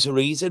always a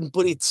reason.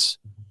 But it's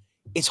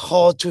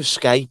hard to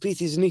escape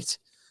it, isn't it?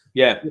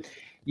 Yeah,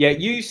 Yeah,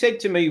 you said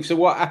to me, so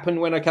what happened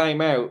when I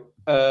came out,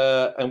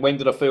 and when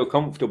did I feel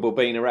comfortable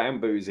being around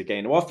booze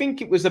again? Well, I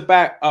think it was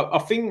about, I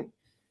think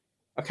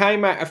I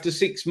came out after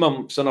 6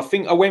 months, and I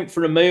think I went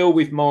for a meal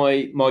with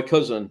my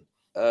cousin.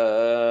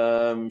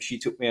 She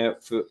took me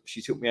out for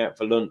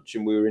lunch,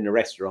 and we were in a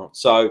restaurant.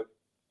 So,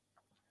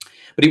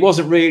 but it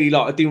wasn't really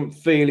like, I didn't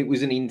feel it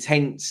was an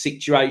intense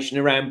situation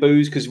around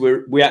booze, because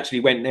we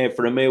actually went there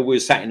for a meal. We were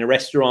sat in a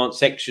restaurant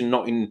section,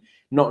 not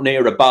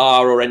near a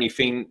bar or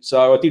anything.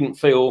 So I didn't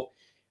feel.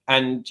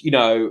 And, you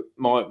know,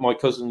 my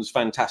cousin's a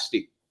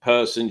fantastic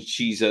person.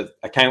 She's a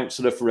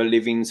counsellor for a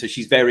living, so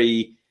she's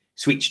very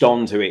switched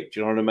on to it. Do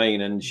you know what I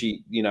mean? And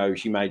she, you know,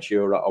 she made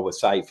sure that I was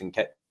safe and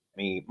kept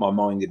my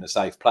mind in a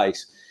safe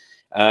place.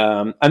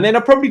 And then I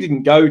probably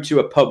didn't go to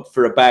a pub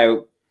for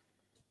about,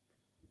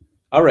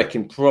 I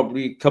reckon,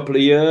 probably a couple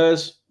of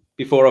years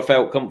before I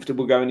felt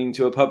comfortable going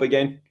into a pub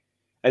again.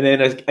 And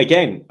then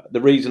again, the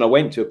reason I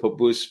went to a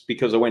pub was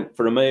because I went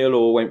for a meal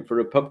or went for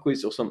a pub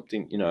quiz or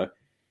something, you know.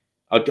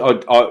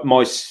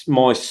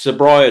 My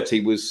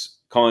sobriety was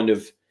kind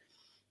of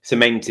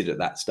cemented at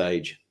that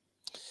stage.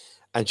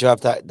 And you have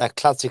that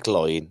classic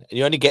line, and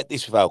you only get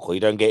this with alcohol. You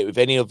don't get it with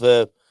any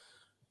other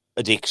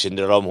addiction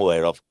that I'm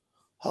aware of.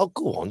 Oh,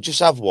 go on,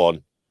 just have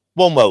one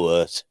more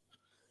worse.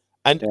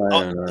 And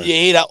you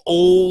hear that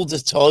all the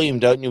time,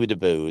 don't you, with the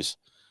booze?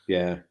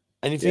 Yeah.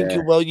 And you're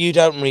thinking, well, you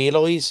don't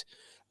realise,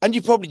 and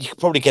you could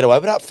probably get away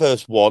with that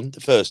the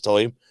first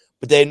time,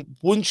 but then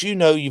once you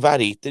know you've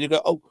had it, then you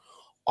go, oh,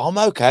 I'm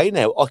okay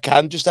now. I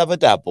can just have a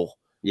dabble.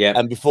 Yeah.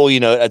 And before you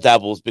know it, a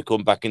dabble's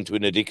become back into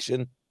an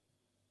addiction.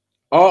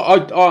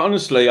 I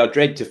honestly, I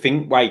dread to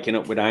think waking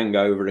up with a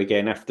hangover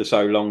again after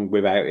so long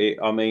without it.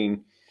 I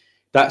mean,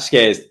 that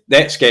scares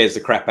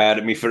the crap out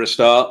of me for a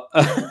start.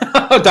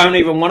 I don't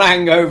even want a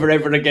hangover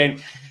ever again.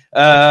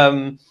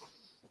 And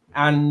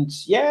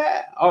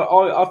yeah,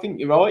 I think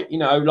you're right. You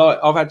know, like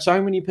I've had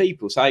so many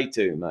people say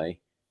to me,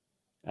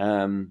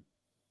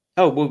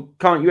 "Oh, well,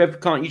 can't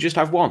you just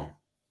have one?"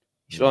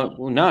 She's like,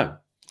 "Well, no,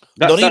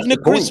 not even a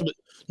Christmas.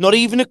 Not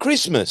even a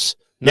Christmas.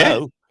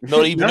 No, yeah.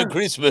 Not even a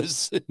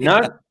Christmas.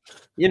 No,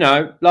 you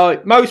know,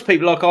 like most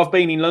people. Like I've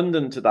been in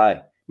London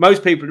today.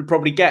 Most people would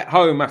probably get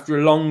home after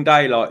a long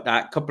day like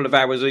that, couple of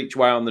hours each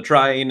way on the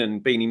train,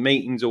 and been in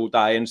meetings all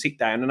day, and sit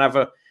down and have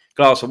a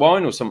glass of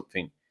wine or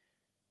something.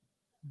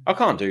 I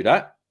can't do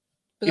that.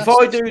 If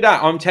I do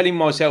that, I'm telling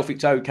myself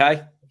it's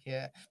okay.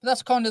 Yeah, but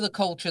that's kind of the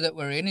culture that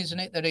we're in, isn't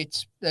it? That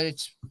it's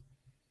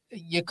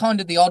you're kind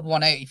of the odd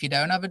one out if you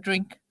don't have a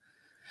drink.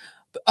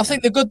 But I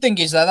think the good thing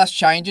is that that's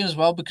changing as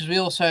well, because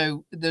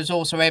there's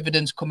also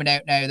evidence coming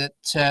out now that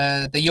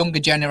the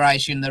younger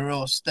generation,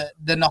 that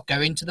they're not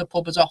going to the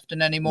pub as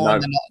often anymore. No.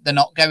 And they're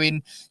not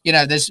going. You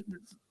know, there's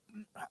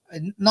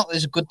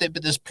a good thing,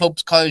 but there's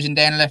pubs closing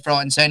down left,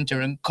 right, and centre,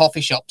 and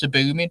coffee shops are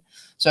booming.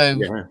 So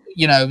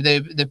you know,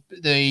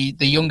 the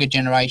younger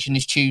generation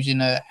is choosing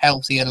a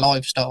healthier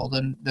lifestyle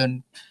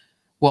than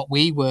what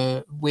we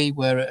were,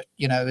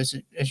 you know,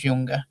 as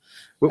younger,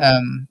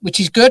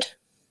 which is good.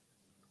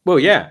 Well,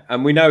 yeah,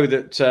 and we know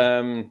that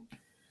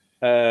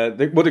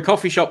the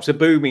coffee shops are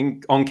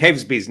booming on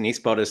Kev's business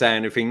by the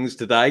sound of things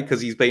today,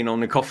 because he's been on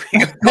the coffee.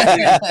 we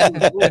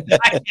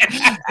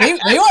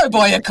won't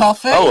buy a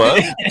coffee. Oh,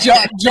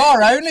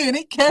 jar only, isn't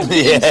it, Kev?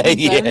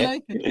 Yeah.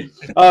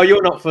 Oh,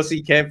 you're not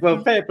fussy, Kev.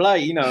 Well, fair play,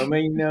 you know. I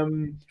mean,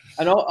 and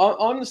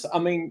honestly, I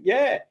mean,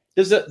 yeah.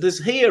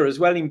 There's here as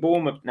well in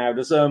Bournemouth now.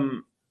 There's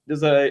a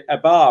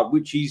bar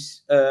which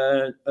is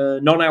a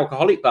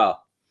non-alcoholic bar.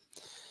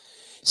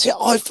 See,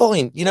 I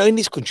find, you know, in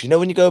this country, you know,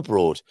 when you go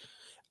abroad,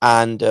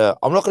 and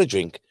I'm not going to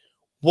drink,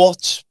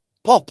 what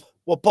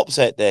pops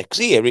out there? Because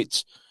here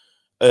it's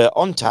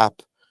on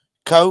tap,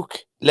 Coke,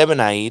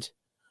 lemonade,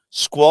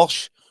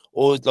 squash,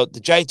 or like the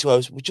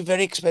J2Os, which are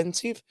very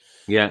expensive.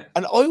 Yeah.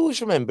 And I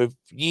always remember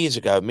years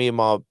ago, me and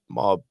one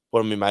of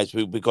my mates,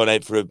 we gone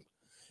out for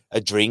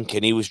a drink,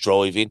 and he was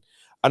driving,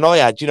 and I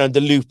had, you know, the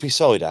Loopy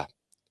cider,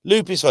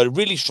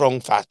 really strong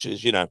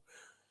fatches, you know.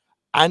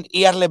 And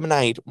he had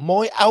lemonade.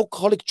 My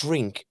alcoholic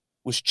drink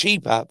was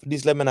cheaper than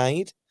his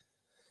lemonade.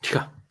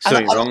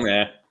 Something wrong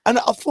there. And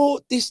I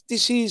thought this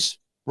is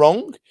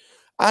wrong.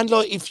 And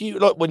like if you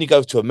like when you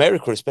go to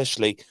America,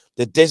 especially,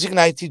 the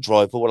designated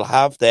driver will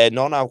have their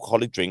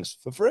non-alcoholic drinks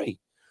for free.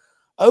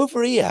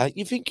 Over here,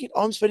 you're thinking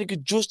I'm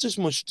spending just as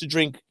much to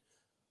drink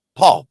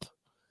pop,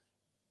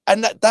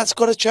 and that's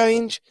got to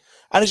change.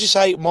 And as you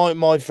say,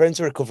 my friend's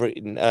a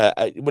recovering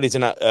he's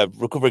a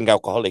recovering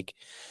alcoholic.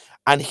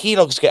 And he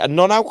likes to get a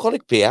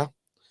non-alcoholic beer.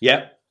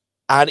 Yeah.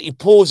 And he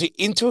pours it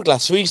into a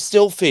glass, so he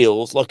still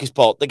feels like he's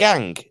part of the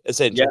gang,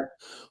 essentially. Yeah.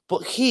 But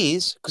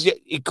because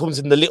it comes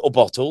in the little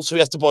bottle, so he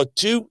has to buy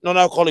 2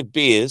 non-alcoholic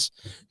beers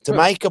to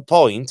make a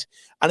pint,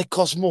 and it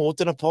costs more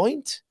than a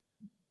pint.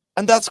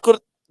 And that's got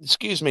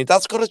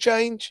to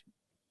change.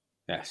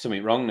 Yeah,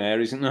 something wrong there,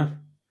 isn't there?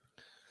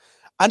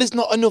 And there's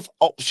not enough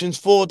options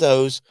for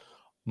those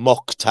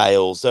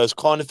mocktails, those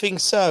kind of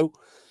things. So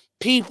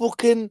people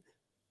can...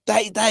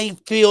 They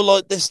feel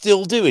like they're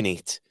still doing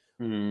it.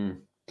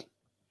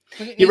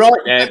 You're right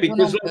there,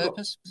 because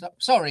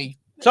sorry,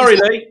 Sorry,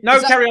 that- Lee. No,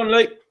 carry on,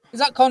 Lee. Is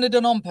that kind of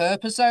done on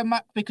purpose, though,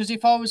 Mac? Because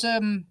if I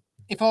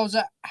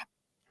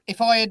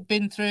had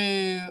been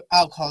through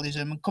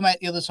alcoholism and come out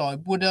the other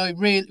side, would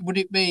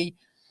it be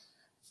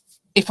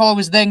if I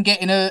was then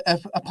getting a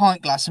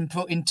pint glass and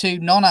putting 2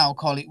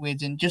 non-alcoholic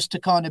with and just to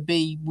kind of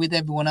be with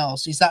everyone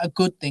else? Is that a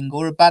good thing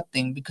or a bad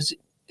thing? Because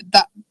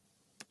that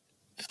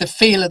the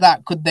feel of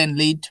that could then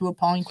lead to a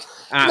pint.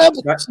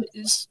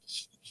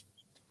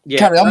 Yeah,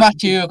 carry on,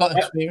 Matthew. I've got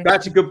experience.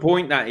 That's a good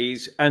point. That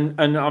is, and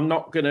I'm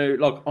not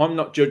I'm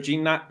not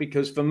judging that,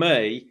 because for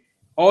me,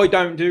 I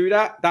don't do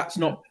that. That's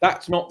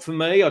not for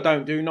me. I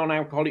don't do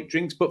non-alcoholic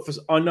drinks, but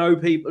I know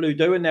people who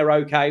do, and they're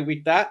okay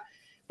with that.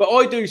 But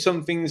I do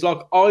some things like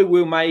I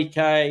will make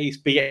a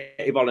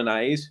spaghetti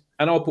bolognese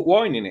and I'll put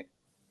wine in it.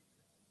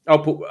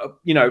 I'll put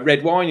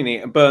red wine in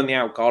it and burn the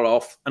alcohol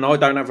off, and I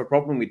don't have a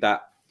problem with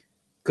that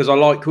because I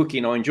like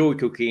cooking. I enjoy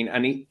cooking,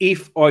 and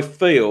if I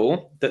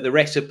feel that the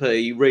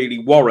recipe really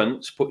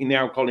warrants putting the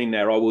alcohol in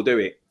there, I will do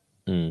it.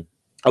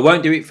 I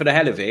won't do it for the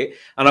hell of it,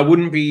 and I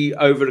wouldn't be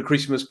over the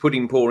Christmas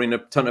pudding pouring a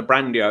ton of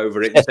brandy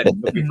over it and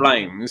setting up in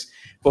flames.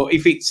 But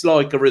if it's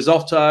like a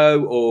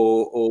risotto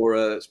or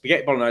a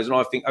spaghetti bolognese, and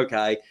I think,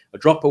 okay, a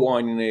drop of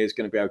wine in there is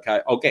going to be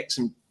okay, I'll get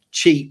some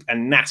cheap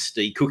and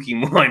nasty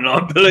cooking wine.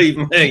 Like, believe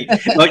me,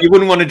 like you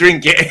wouldn't want to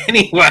drink it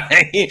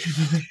anyway.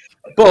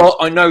 But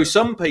I know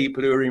some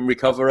people who are in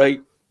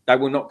recovery, they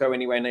will not go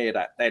anywhere near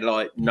that. They're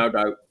like, no,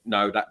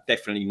 that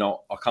definitely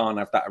not. I can't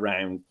have that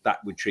around.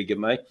 That would trigger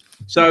me.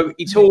 So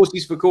it's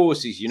horses for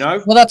courses, you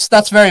know? Well,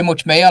 that's very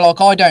much me.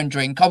 I don't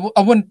drink.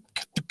 I wouldn't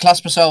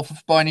class myself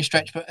by any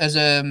stretch as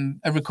a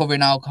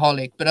recovering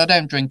alcoholic, but I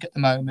don't drink at the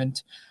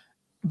moment.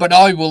 But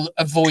I will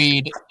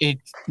avoid it.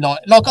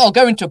 Like I'll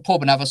go into a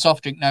pub and have a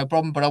soft drink, no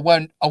problem. But I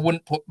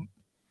wouldn't put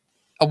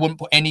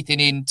anything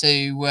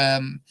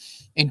into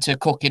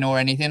cooking or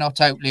anything. I'll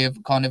totally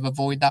kind of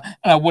avoid that.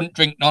 And I wouldn't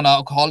drink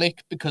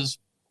non-alcoholic because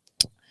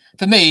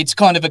for me, it's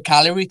kind of a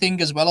calorie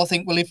thing as well. I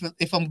think, well,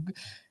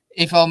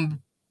 if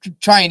I'm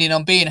training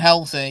on being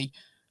healthy,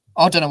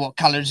 I don't know what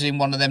calories in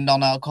one of them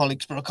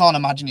non-alcoholics, but I can't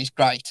imagine it's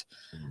great.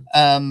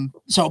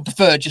 So I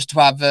prefer just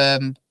to have a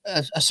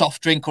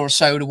soft drink or a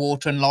soda,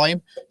 water and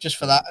lime, just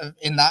for that,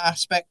 in that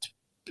aspect.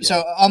 Yeah.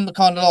 So I'm the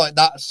kind of like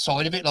that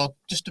side of it, like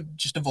just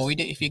avoid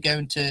it. If you're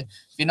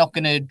not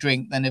going to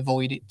drink, then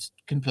avoid it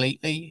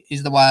completely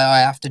is the way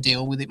I have to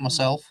deal with it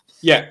myself.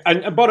 Yeah,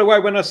 and by the way,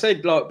 when I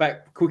said like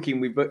back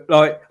cooking,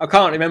 like I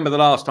can't remember the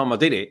last time I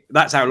did it.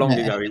 That's how long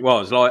ago it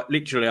was. Like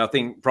literally, I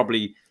think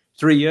probably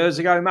 3 years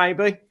ago,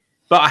 maybe.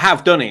 But I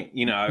have done it,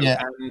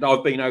 and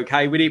I've been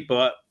okay with it.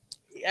 But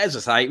as I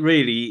say,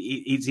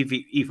 really, it's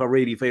if I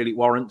really feel it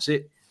warrants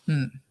it.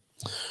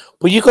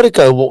 Well, you've got to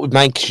go what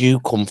makes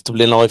you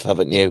comfortable in life,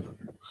 haven't you?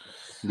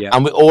 Yeah.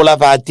 And we all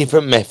have our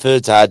different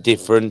methods, our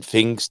different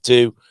things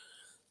too.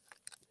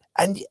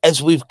 And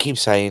as we keep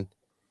saying,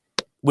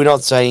 we're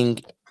not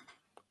saying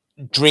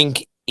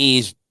drink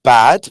is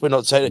bad. We're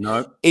not saying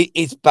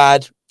it's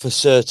bad for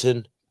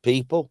certain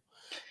people.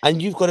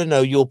 And you've got to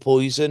know your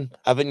poison,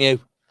 haven't you?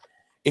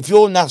 If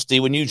you're nasty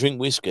when you drink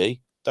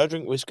whiskey, don't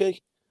drink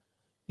whiskey.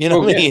 You know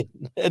what I mean?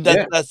 And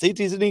that's it,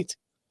 isn't it?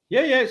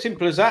 Yeah,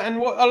 simple as that.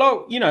 And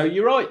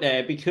you're right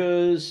there,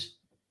 because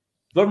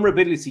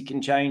vulnerability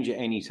can change at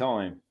any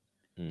time.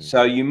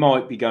 So you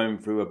might be going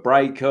through a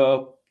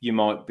breakup, you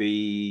might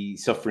be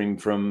suffering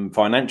from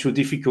financial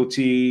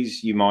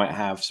difficulties, you might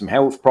have some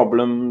health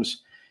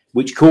problems,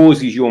 which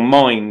causes your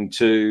mind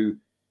to,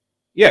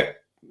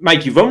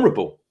 make you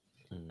vulnerable.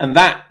 And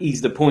that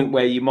is the point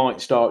where you might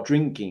start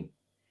drinking.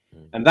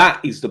 And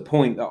that is the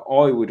point that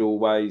I would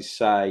always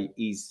say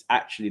is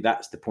actually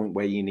that's the point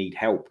where you need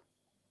help.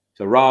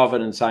 So rather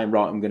than saying,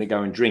 right, I'm going to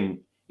go and drink,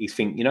 you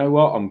think, you know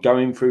what, I'm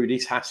going through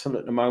this hassle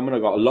at the moment.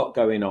 I've got a lot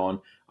going on.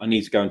 I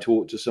need to go and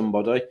talk to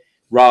somebody,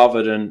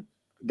 rather than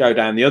go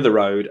down the other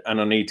road and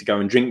I need to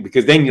go and drink,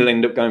 because then you'll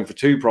end up going for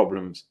two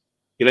problems.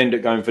 You'll end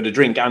up going for the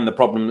drink and the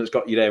problem that's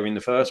got you there in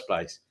the first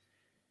place.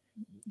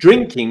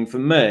 Drinking, for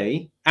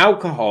me,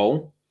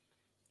 alcohol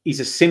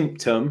is a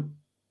symptom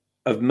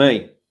of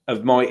me,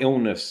 of my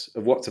illness,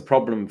 of what's a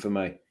problem for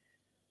me.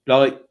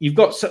 Like,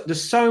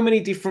 there's so many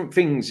different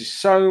things, there's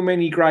so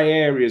many grey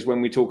areas when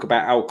we talk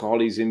about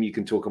alcoholism. You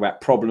can talk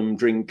about problem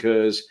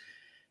drinkers,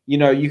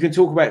 you can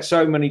talk about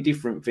so many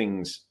different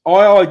things.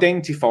 I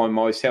identify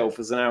myself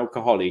as an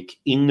alcoholic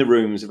in the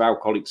rooms of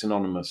Alcoholics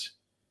Anonymous.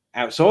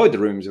 Outside the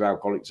rooms of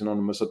Alcoholics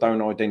Anonymous, I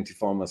don't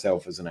identify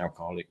myself as an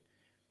alcoholic,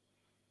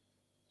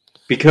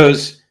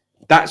 because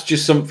that's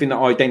just something that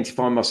I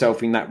identify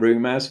myself in that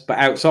room as. But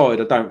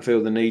outside, I don't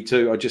feel the need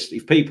to.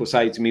 If people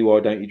say to me, why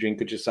don't you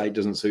drink? I just say it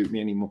doesn't suit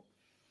me anymore.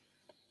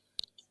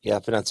 Yeah, I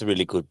think that's a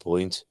really good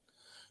point.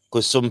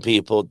 Because some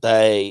people,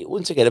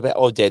 once again, about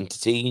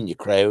identity in your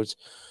crowds,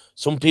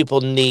 some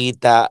people need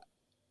that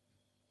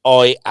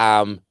I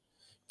am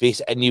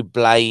this, and you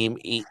blame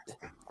it.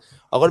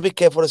 I've got to be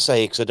careful to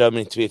say it because I don't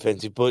mean it to be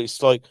offensive, but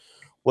it's like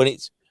when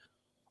it's,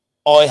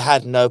 I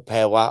had no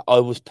power, I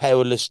was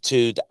powerless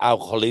to the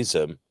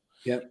alcoholism.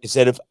 Yep.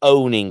 Instead of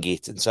owning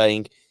it and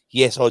saying,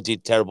 yes, I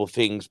did terrible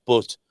things,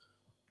 but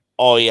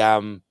I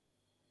am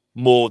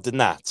more than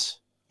that.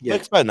 Yeah. I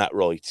explain that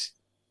right.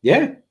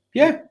 Yeah.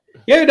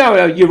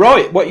 No, you're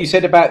right. What you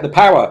said about the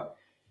power,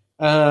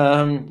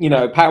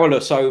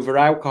 powerless over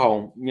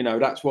alcohol.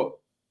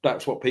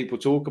 That's what people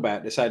talk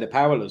about. They say they're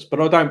powerless,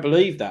 but I don't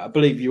believe that. I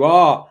believe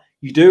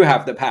you do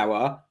have the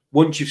power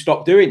once you've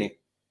stopped doing it.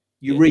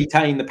 You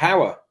retain the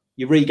power.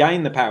 You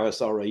regain the power.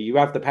 Sorry, you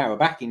have the power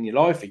back in your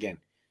life again.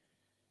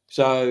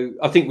 So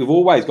I think we've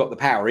always got the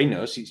power in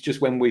us. It's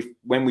just when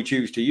we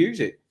choose to use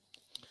it.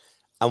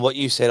 And what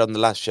you said on the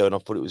last show, and I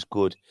thought it was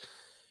good,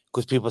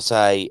 because people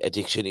say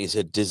addiction is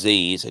a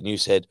disease, and you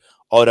said,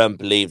 I don't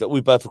believe that.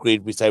 We both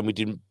agreed with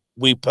saying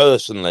we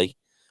personally,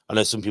 I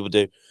know some people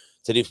do,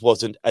 said it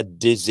wasn't a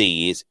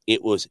disease,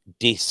 it was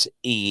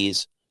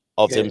dis-ease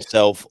of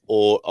themselves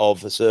or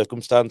of a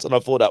circumstance. And I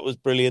thought that was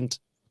brilliant.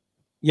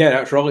 Yeah,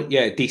 that's right.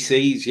 Yeah,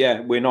 dis-ease. Yeah,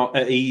 we're not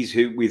at ease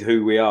with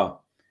who we are.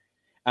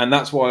 And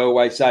that's why I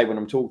always say when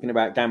I'm talking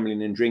about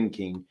gambling and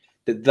drinking,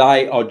 that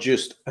they are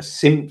just a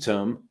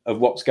symptom of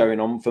what's going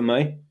on for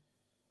me.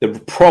 The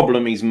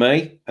problem is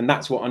me, and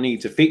that's what I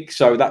need to fix.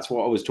 So that's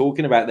what I was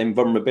talking about, them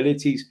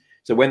vulnerabilities.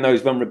 So when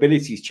those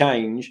vulnerabilities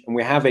change and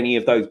we have any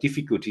of those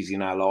difficulties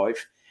in our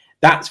life,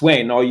 that's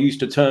when I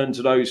used to turn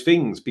to those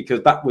things,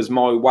 because that was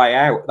my way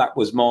out. That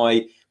was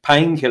my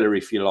painkiller,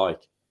 if you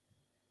like.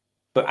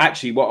 But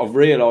actually what I've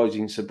realised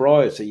in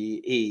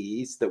sobriety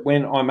is that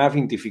when I'm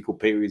having difficult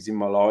periods in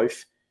my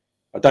life,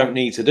 I don't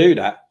need to do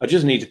that. I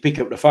just need to pick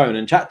up the phone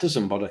and chat to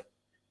somebody.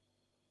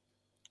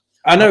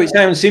 I know it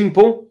sounds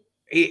simple.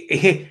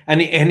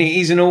 And it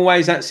isn't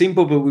always that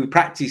simple, but with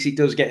practice, it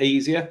does get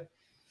easier.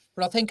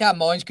 But I think our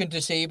minds can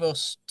deceive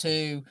us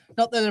to,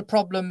 not that the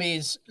problem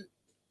is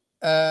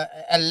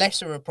a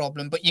lesser a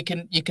problem, but you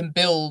can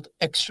build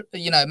extra,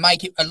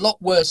 make it a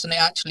lot worse than it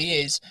actually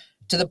is,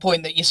 to the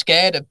point that you're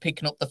scared of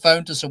picking up the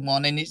phone to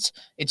someone, and it's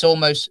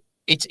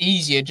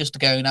easier just to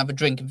go and have a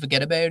drink and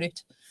forget about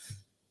it.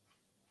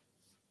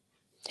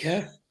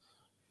 Yeah.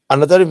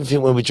 And I don't even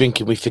think when we're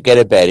drinking, we forget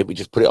about it. We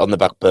just put it on the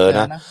back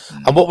burner.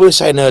 And what we were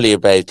saying earlier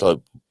about, like,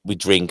 we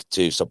drink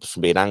to stop us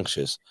from being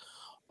anxious.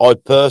 I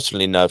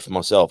personally know for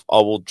myself, I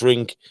will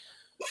drink,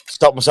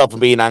 stop myself from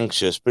being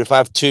anxious. But if I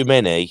have too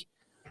many,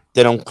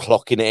 then I'm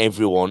clocking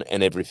everyone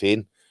and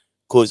everything.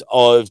 Because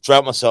I've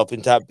drowned myself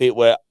into that bit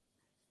where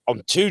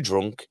I'm too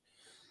drunk.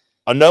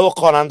 I know I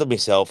can't handle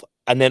myself.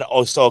 And then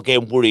I start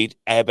getting worried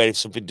about if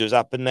something does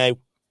happen now.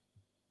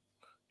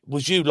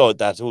 Was you like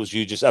that, or was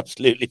you just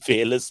absolutely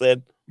fearless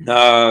then?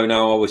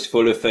 No, I was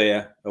full of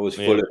fear. Full of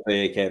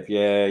fear, Kev.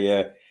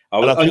 Yeah.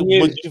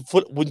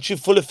 Once you're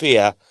full of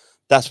fear,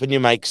 that's when you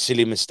make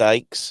silly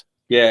mistakes.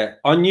 Yeah,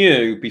 I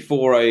knew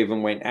before I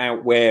even went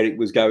out where it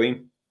was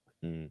going.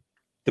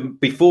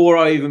 Before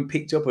I even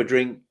picked up a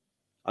drink,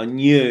 I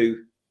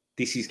knew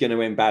this is going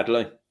to end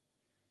badly.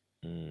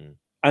 And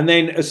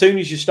then as soon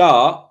as you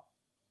start,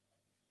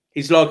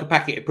 it's like a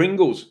packet of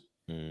Pringles.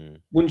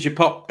 Once you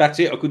pop, that's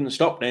it. I couldn't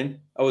stop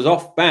then. I was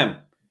off, bam.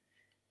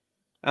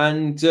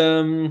 And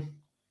all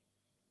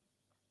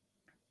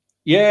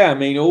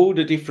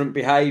the different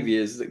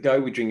behaviours that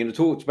go with drinking. I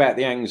talked about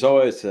the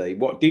anxiety.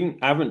 What I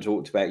haven't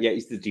talked about yet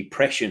is the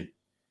depression.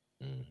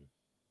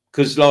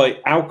 Because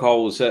like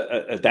alcohol's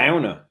a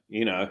downer,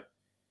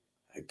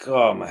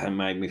 God, man,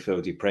 made me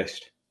feel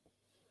depressed.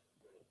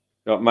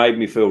 It made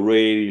me feel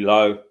really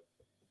low.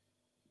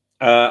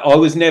 I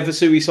was never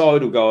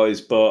suicidal,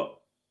 guys, but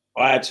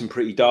I had some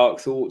pretty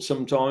dark thoughts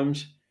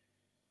sometimes.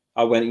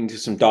 I went into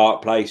some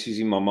dark places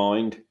in my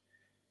mind.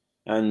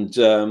 And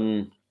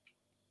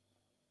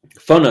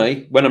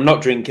funny, when I'm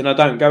not drinking, I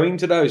don't go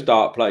into those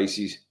dark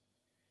places.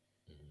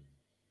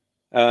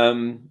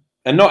 And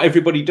not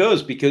everybody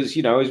does, because,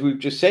 as we've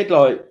just said,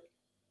 like,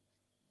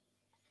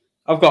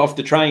 I've got off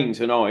the train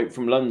tonight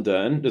from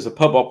London. There's a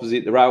pub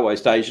opposite the railway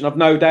station. I've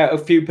no doubt a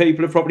few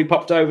people have probably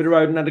popped over the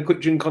road and had a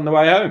quick drink on the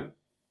way home.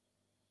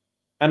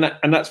 And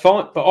that's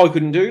fine, but I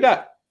couldn't do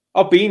that.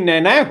 I'd be in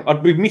there now. I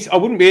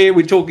wouldn't be here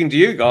with talking to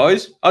you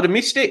guys. I'd have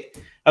missed it.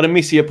 I'd have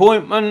missed the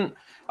appointment.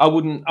 I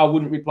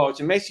wouldn't reply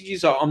to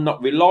messages. I'm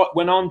not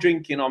when I'm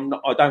drinking.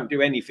 I don't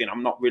do anything.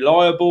 I'm not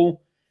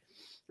reliable.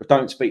 I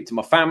don't speak to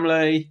my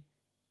family.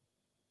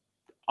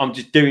 I'm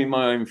just doing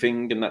my own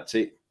thing, and that's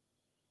it.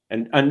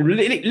 And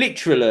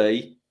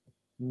literally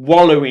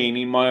wallowing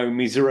in my own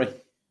misery,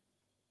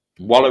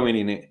 wallowing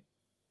in it,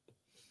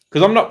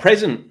 because I'm not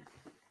present.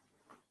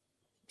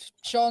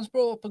 Sean's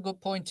brought up a good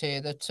point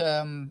here that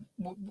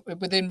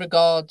within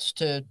regards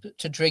to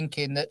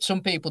drinking, that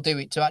some people do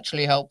it to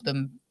actually help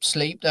them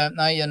sleep, don't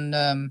they?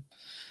 And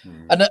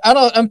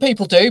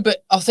people do,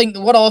 but I think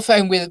what I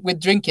found with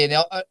drinking,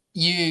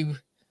 you'll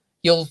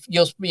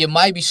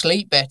maybe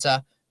sleep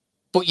better,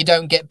 but you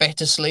don't get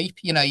better sleep.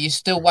 You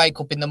still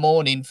wake up in the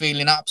morning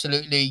feeling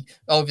absolutely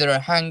either a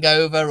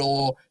hangover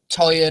or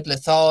tired,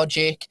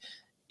 lethargic.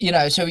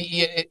 So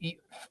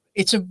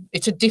it's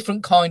a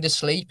different kind of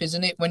sleep,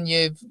 isn't it? When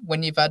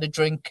you've had a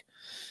drink,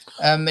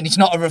 and it's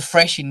not a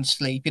refreshing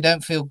sleep. You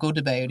don't feel good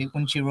about it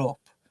once you're up.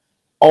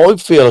 I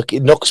feel like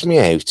it knocks me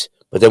out,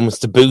 but then once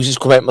the booze has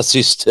come out my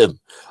system,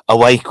 I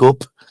wake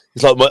up.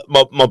 It's like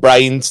my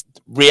brain's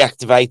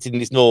reactivating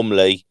this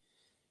normally,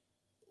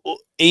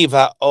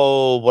 either,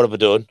 oh, what have I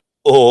done?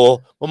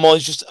 Or my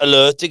mind's just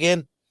alert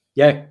again.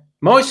 Yeah.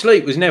 My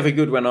sleep was never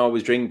good when I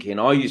was drinking.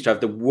 I used to have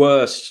the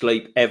worst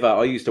sleep ever.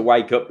 I used to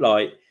wake up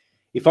like,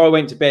 if I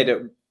went to bed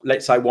at,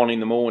 let's say, 1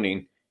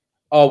 a.m,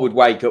 I would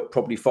wake up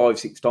probably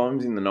 5-6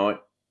 times in the night,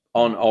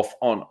 on, off,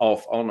 on,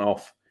 off, on,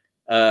 off.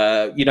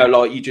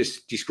 Like you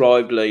just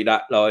described, Lee,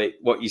 that like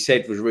what you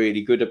said was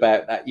really good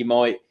about that. You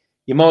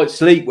might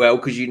sleep well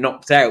because you're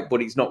knocked out,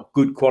 but it's not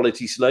good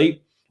quality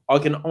sleep. I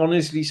can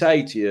honestly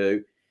say to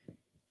you,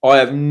 I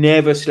have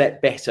never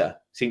slept better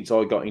since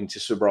I got into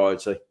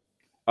sobriety.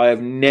 I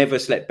have never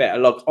slept better.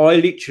 Like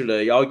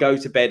I go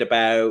to bed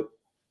about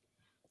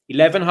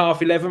 11,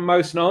 half 11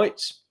 most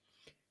nights.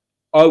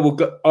 I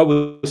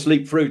will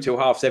sleep through till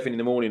 7:30 in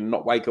the morning and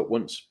not wake up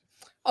once.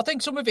 I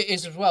think some of it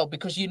is as well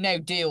because you now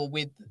deal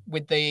with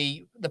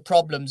the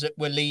problems that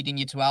were leading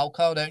you to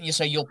alcohol, don't you?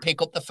 So you'll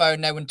pick up the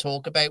phone now and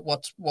talk about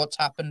what's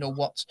happened or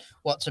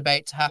what's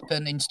about to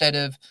happen instead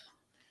of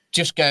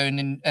just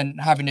going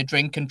and having a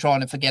drink and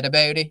trying to forget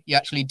about it. You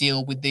actually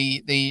deal with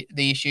the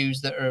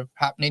issues that are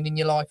happening in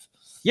your life.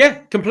 Yeah,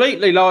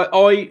 completely. Like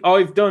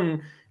I've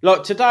done,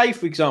 like today,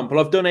 for example,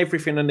 I've done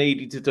everything I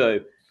needed to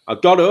do. I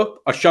got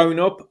up, I shown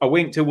up, I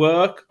went to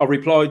work, I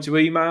replied to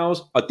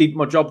emails, I did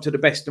my job to the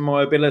best of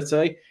my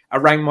ability. I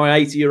rang my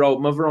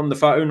 80-year-old mother on the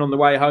phone on the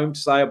way home to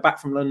say, I'm back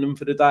from London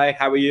for the day.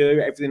 How are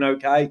you? Everything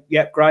okay?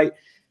 Yep, great.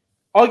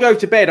 I go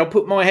to bed, I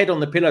put my head on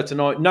the pillow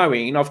tonight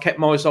knowing I've kept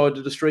my side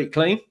of the street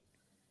clean.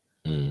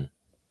 And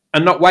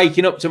not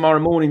waking up tomorrow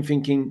morning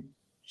thinking,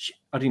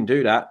 I didn't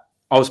do that.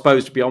 I was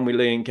supposed to be on with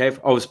Lee and Kev.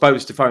 I was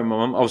supposed to phone my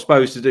mum. I was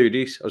supposed to do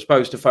this. I was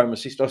supposed to phone my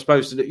sister. I was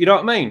supposed to do, you know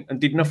what I mean? And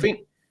did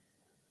nothing.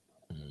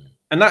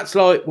 And that's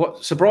like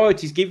what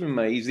sobriety's given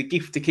me is the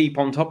gift to keep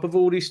on top of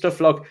all this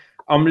stuff. Like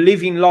I'm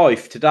living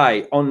life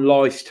today on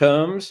life's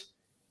terms.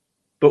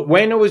 But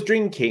when I was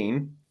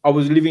drinking, I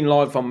was living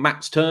life on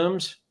Matt's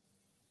terms.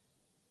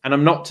 And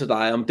I'm not today.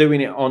 I'm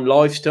doing it on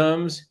life's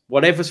terms.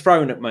 Whatever's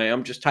thrown at me,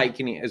 I'm just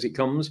taking it as it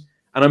comes.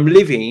 And I'm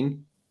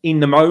living in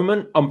the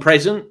moment. I'm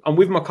present. I'm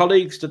with my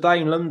colleagues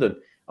today in London.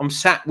 I'm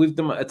sat with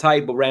them at a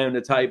table, round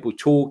a table,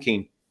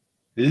 talking,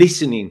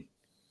 listening,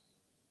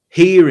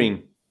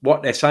 hearing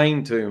what they're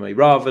saying to me,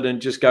 rather than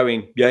just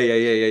going,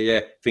 yeah,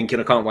 thinking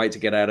I can't wait to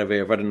get out of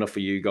here. I've had enough of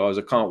you guys.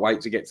 I can't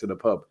wait to get to the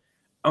pub.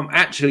 I'm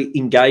actually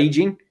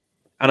engaging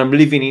and I'm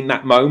living in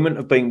that moment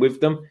of being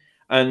with them.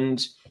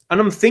 And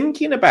I'm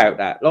thinking about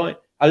that. Like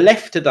I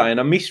left today and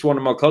I missed one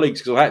of my colleagues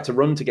because I had to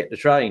run to get the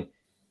train.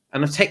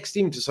 And I texted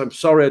him to say, I'm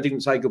sorry I didn't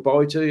say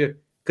goodbye to you.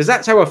 Because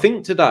that's how I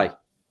think today.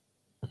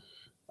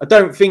 I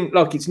don't think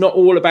like it's not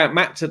all about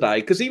Matt today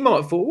because he might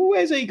have thought, well,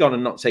 where's he gone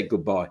and not said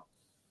goodbye?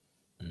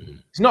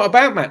 It's not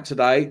about Matt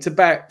today. It's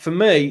about, for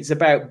me, it's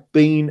about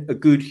being a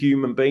good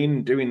human being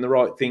and doing the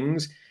right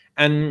things.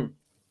 And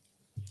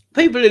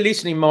people who are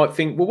listening might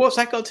think, well, what's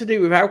that got to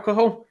do with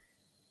alcohol?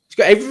 It's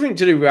got everything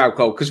to do with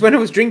alcohol because when I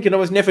was drinking, I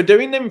was never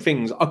doing them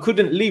things. I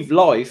couldn't live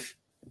life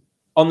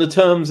on the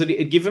terms that it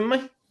had given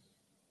me.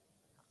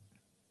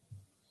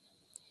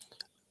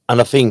 And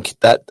I think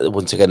that,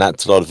 once again,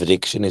 that's a lot of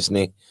addiction, isn't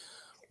it?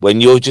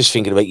 When you're just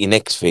thinking about your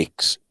next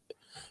fix,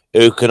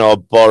 who can I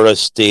borrow,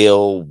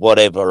 steal,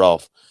 whatever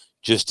off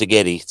just to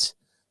get it?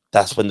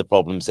 That's when the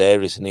problem's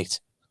there, isn't it?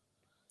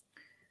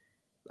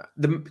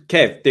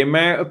 Kev, the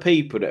amount of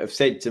people that have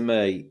said to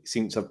me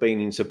since I've been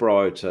in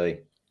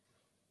sobriety,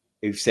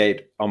 who've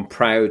said, I'm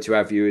proud to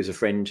have you as a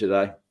friend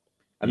today.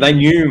 And they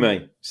knew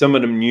me. Some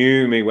of them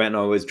knew me when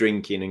I was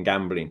drinking and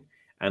gambling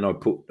and I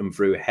put them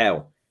through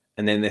hell.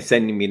 And then they're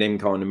sending me them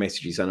kind of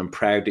messages and I'm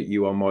proud that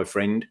you are my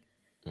friend.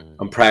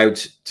 I'm proud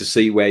to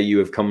see where you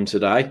have come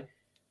today.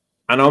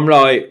 And I'm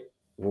like,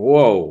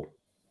 whoa,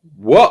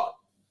 what?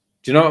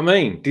 Do you know what I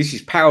mean? This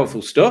is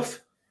powerful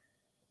stuff.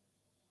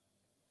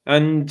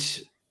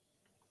 And,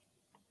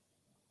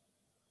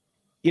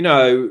 you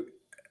know,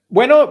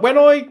 when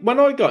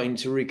I got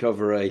into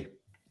recovery,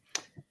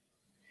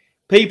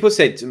 people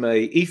said to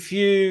me, if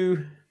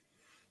you,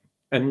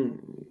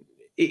 and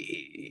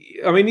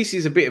I mean, this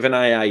is a bit of an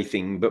AA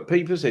thing, but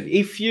people said,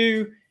 if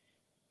you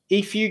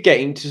get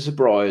into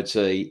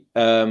sobriety,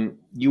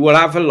 you will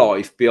have a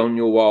life beyond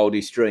your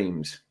wildest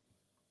dreams.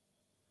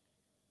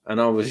 And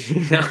I was,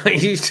 I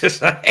used to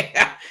say,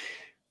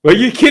 well,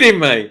 you kidding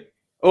me?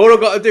 All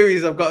I've got to do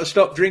is I've got to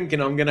stop drinking.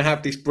 I'm going to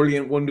have this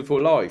brilliant,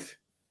 wonderful life.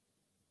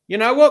 You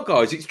know what,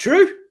 guys? It's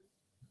true.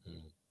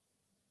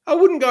 I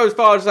wouldn't go as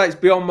far as say it's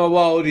beyond my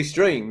wildest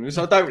dreams.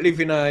 I don't live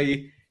in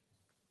a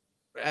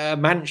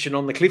mansion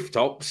on the cliff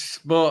tops,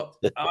 but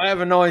I have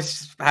a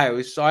nice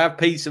house. I have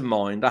peace of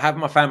mind. I have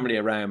my family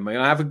around me.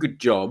 I have a good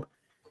job.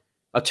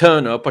 I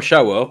turn up, I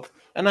show up,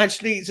 and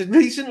actually it's a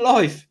decent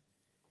life.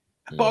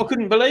 But I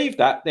couldn't believe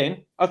that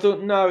then. I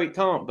thought, no, it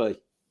can't be.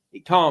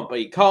 It can't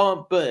be. It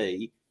can't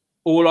be.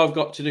 All I've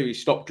got to do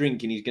is stop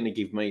drinking. He's going to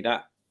give me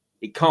that.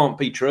 It can't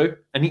be true.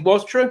 And it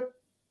was true.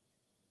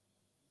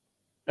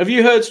 Have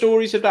you heard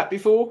stories of that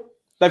before?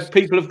 That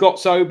people have got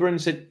sober and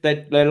said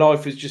that their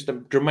life has just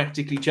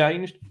dramatically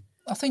changed?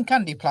 I think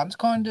Andy Plant's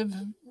kind of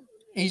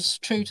he's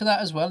true to that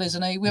as well,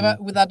 isn't he? We've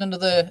had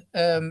another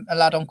a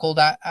lad on called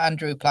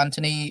Andrew Plant,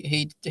 and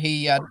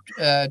he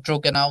had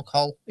drug and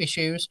alcohol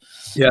issues.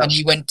 Yeah. And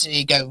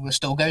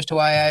still goes to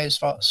AA as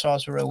far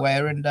as we're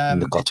aware, and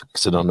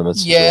Narcotics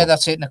Anonymous. Yeah, as well.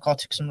 that's it,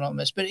 Narcotics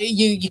Anonymous. But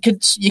you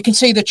can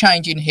see the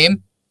change in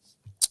him,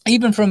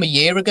 even from a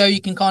year ago.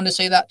 You can kind of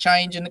see that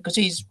change, and because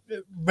he's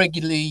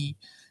regularly.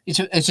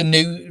 It's a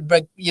new,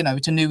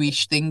 it's a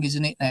newish thing,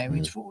 isn't it? Now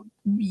it's a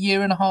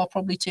year and a half,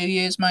 probably 2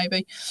 years,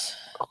 maybe.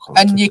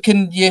 And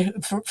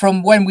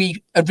from when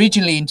we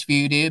originally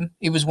interviewed him,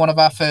 he was one of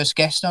our first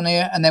guests on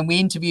here, and then we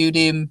interviewed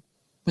him.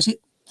 Was it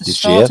the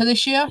start of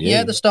this year?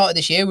 Yeah, the start of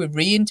this year. We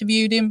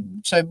re-interviewed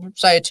him, so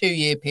say a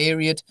 2-year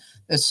period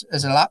has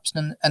elapsed,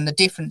 and the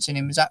difference in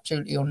him is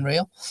absolutely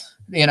unreal.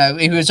 You know,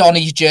 he was on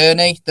his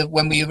journey. That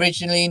when we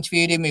originally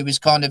interviewed him, he was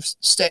kind of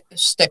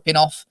stepping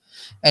off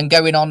and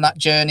going on that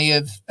journey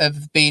of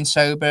being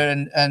sober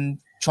and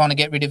trying to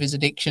get rid of his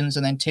addictions.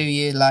 And then 2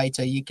 years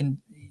later,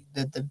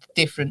 the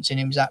difference in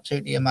him is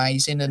absolutely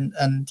amazing,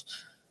 and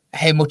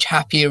how much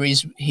happier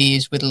he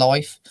is with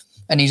life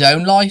and his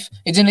own life.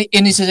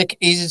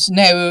 He's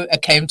now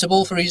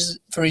accountable for his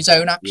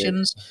own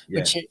actions,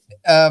 which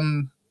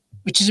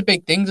is a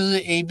big thing.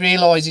 He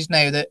realizes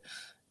now that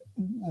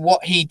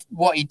what he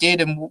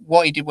did and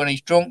what he did when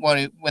he's drunk,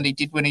 when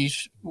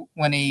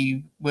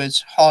he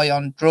was high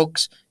on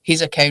drugs,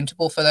 he's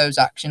accountable for those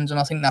actions, and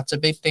I think that's a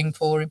big thing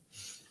for him.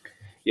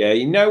 Yeah,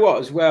 you know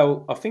what, as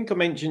well, I think I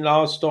mentioned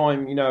last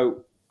time,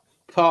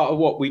 part of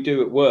what we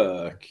do at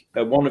work,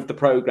 one of the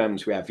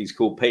programs we have is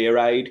called Peer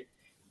Aid,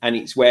 and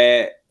it's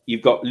where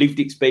you've got lived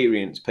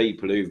experience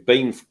people who've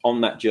been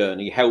on that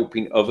journey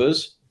helping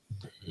others.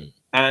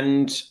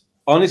 And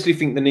honestly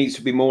think there needs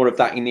to be more of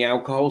that in the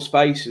alcohol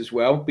space as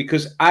well,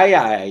 because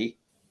AA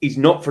is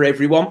not for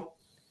everyone.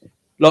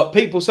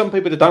 Like some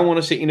people that don't want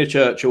to sit in a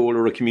church hall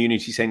or a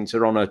community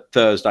centre on a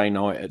Thursday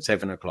night at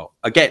 7:00.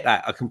 I get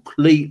that. I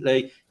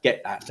completely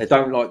get that. They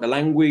don't like the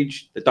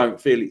language. They don't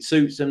feel it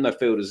suits them. They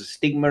feel there's a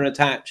stigma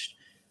attached.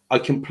 I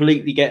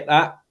completely get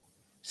that.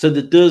 So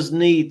there does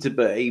need to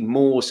be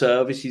more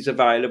services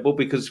available,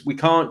 because we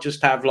can't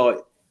just have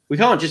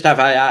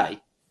AA.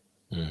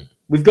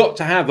 We've got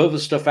to have other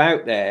stuff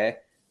out there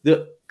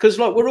because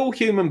we're all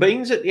human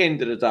beings at the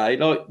end of the day.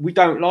 Like, we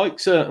don't like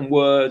certain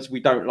words, we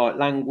don't like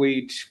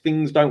language,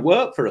 things don't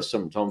work for us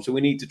sometimes, so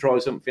we need to try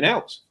something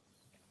else.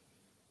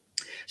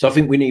 So I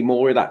think we need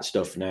more of that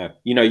stuff now.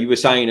 You were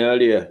saying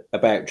earlier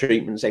about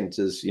treatment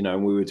centres,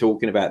 and we were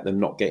talking about them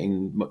not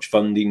getting much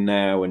funding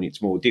now, and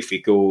it's more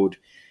difficult.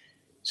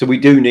 So we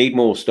do need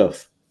more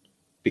stuff,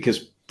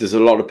 because there's a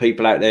lot of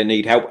people out there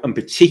need help, and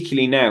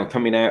particularly now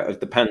coming out of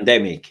the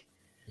pandemic.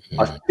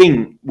 I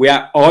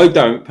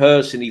don't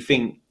personally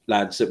think,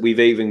 lads, that we've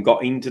even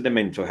got into the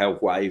mental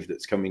health wave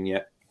that's coming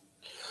yet.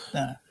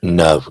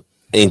 No,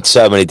 in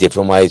so many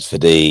different ways, for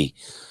the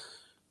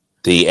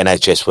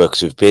NHS workers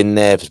who've been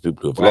there, for the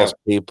people who've lost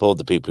people,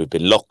 the people who've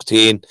been locked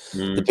in,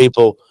 the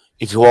people,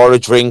 if you are a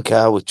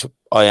drinker, which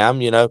I am,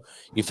 you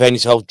find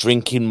yourself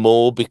drinking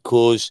more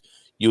because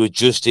you were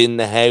just in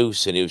the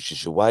house and it was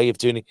just your way of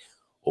doing it,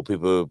 or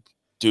people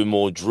doing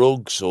more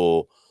drugs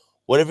or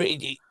whatever.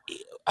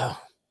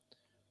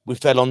 We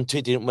fell onto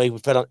it, didn't we?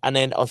 And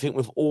then I think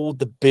with all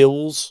the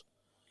bills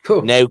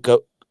now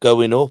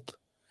going up,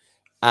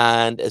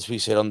 and as we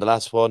said on the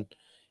last one,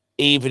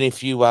 even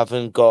if you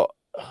haven't got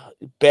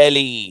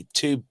barely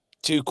two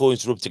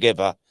coins to rub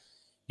together,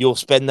 you'll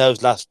spend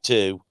those last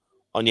two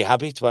on your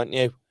habit, won't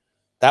you?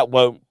 That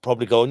won't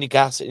probably go on your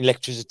gas and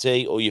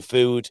electricity or your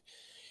food.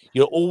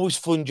 You'll always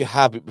fund your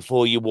habit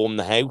before you warm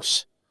the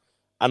house.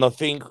 And I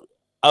think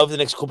over the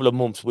next couple of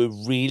months, we're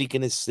really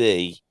going to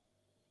see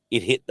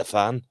it hit the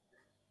fan.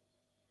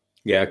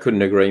 Yeah, I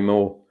couldn't agree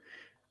more.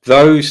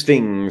 Those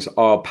things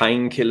are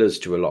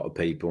painkillers to a lot of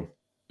people.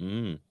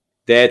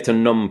 They're to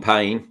numb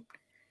pain.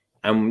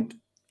 And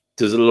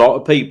there's a lot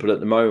of people at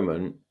the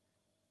moment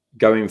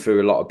going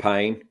through a lot of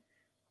pain.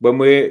 When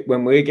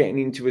we're getting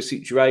into a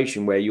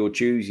situation where you're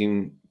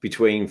choosing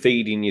between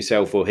feeding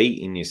yourself or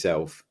heating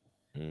yourself,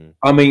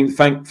 I mean,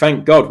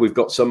 thank God we've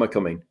got summer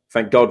coming.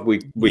 Thank God we're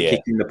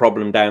kicking the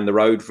problem down the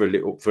road for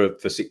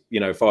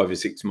 5 or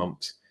 6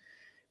 months.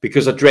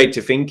 Because I dread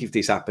to think if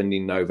this happened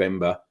in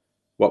November,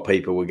 what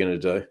people were going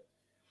to do.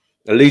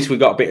 At least we've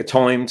got a bit of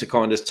time to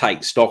kind of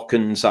take stock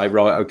and say,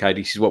 right, okay,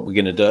 this is what we're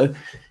going to do.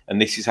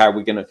 And this is how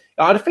we're going to...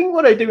 I think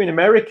what they do in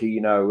America,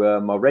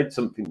 I read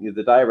something the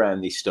other day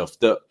around this stuff,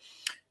 that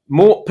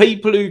more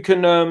people who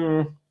can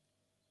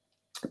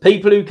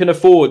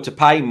afford to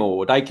pay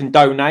more, they can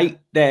donate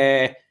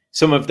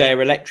some of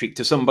their electric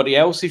to somebody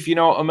else, if you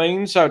know what I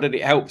mean, so that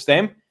it helps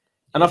them.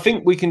 And I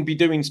think we can be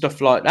doing stuff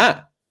like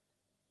that.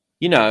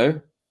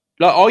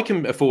 Like, I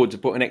can afford to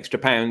put an extra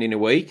 £1 in a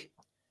week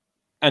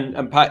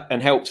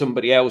and help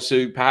somebody else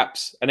who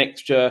perhaps an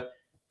extra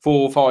 £4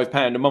 or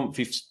 £5 a month.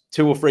 If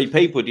 2 or 3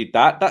 people did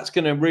that, that's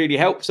going to really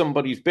help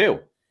somebody's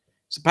bill.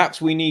 So perhaps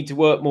we need to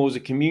work more as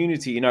a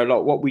community, like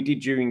what we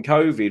did during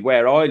COVID,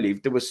 where I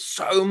lived. There was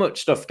so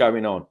much stuff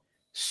going on,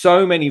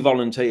 so many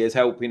volunteers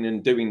helping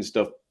and doing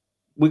stuff.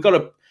 We've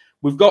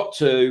got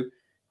to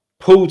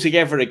pull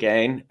together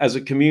again as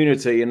a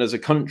community and as a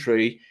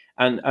country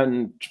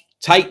and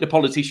take the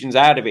politicians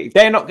out of it. If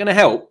they're not going to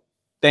help,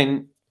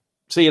 then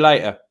see you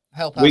later.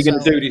 Help We're going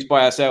ourselves. to do this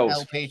by ourselves.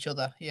 Help each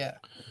other. Yeah.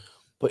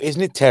 But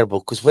isn't it terrible?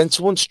 Because when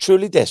someone's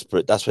truly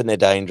desperate, that's when they're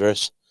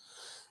dangerous.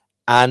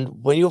 And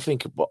when you're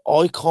thinking, but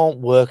I can't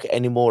work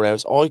any more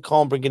hours, I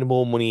can't bring any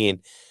more money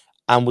in,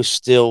 and we're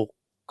still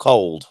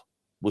cold,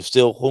 we're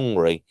still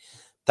hungry,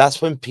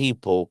 that's when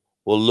people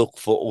will look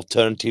for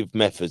alternative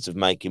methods of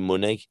making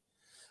money.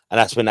 And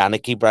that's when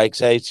anarchy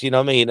breaks out, you know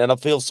what I mean? And I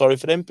feel sorry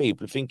for them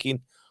people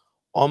thinking,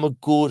 I'm a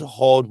good,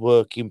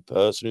 hard-working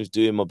person who's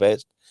doing my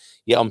best.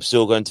 Yeah, I'm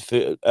still going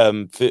to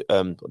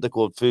what they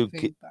call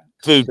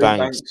food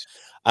banks.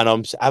 And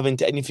I'm having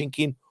to, and you're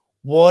thinking,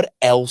 what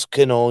else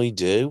can I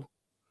do?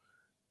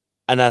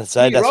 And I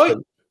say, You're right.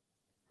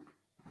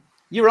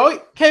 You're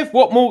right, Kev.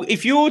 What more?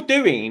 If you're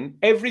doing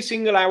every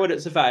single hour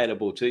that's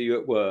available to you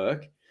at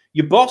work,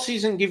 your boss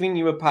isn't giving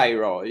you a pay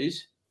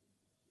rise.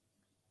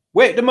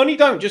 Where the money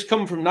don't just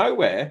come from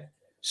nowhere.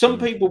 Some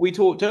people we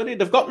talked earlier,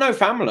 they've got no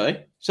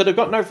family, so they've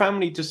got no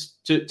family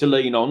to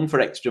lean on for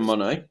extra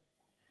money.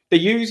 They're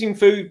using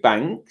food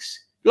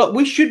banks. Look,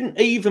 we shouldn't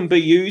even be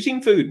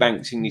using food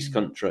banks in this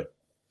country.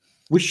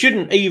 We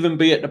shouldn't even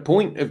be at the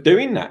point of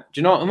doing that.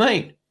 Do you know what I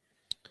mean?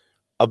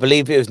 I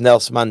believe it was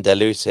Nelson Mandela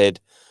who said,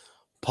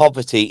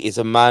 poverty is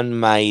a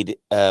man-made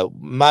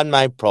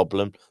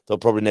problem that'll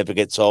probably never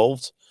get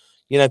solved.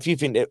 You know, if you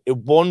think that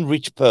one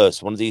rich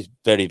person, one of these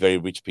very, very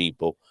rich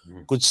people,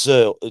 could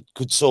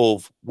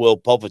solve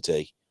world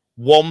poverty,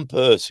 one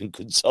person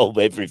could solve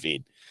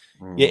everything.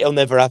 Yeah, it'll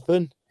never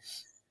happen.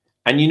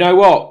 And you know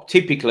what?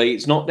 Typically,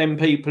 it's not them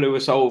people who are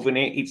solving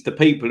it. It's the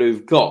people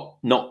who've got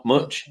not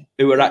much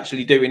who are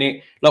actually doing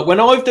it. Like when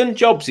I've done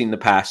jobs in the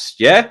past,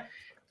 yeah,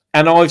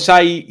 and I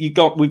say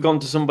we've gone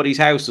to somebody's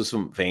house or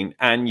something,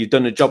 and you've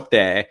done a job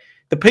there.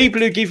 The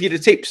people who give you the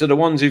tips are the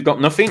ones who've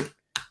got nothing.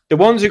 The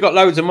ones who've got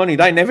loads of money,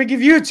 they never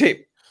give you a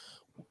tip.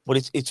 Well,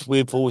 it's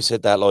we've always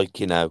said that, like,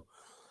 you know,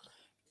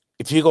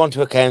 if you go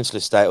onto a council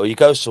estate or you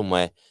go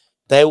somewhere,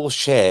 they will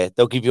share.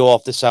 They'll give you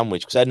half the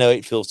sandwich because they know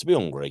it feels to be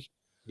hungry.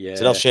 Yeah,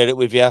 so they'll share it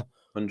with you.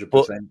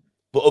 100%.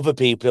 But other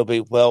people will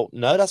be, well,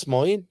 no, that's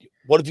mine.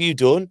 What have you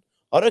done?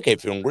 I don't care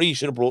if you're hungry. You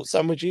should have brought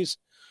sandwiches.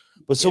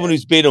 But someone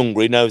who's been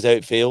hungry knows how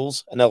it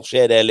feels, and they'll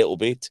share their little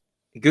bit.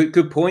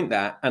 Good point,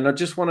 that. And I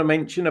just want to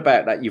mention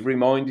about that. You've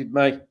reminded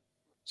me.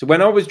 So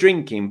when I was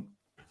drinking,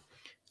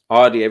 I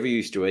hardly ever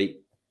used to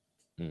eat.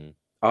 I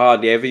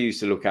hardly ever used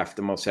to look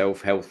after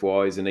myself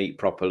health-wise and eat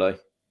properly.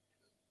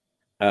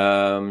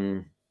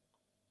 I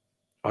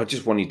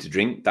just wanted to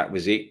drink. That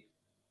was it.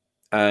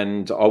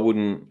 And I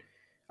wouldn't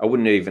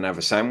even have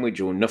a sandwich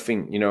or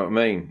nothing. You know what I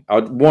mean?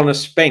 I'd want to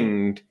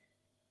spend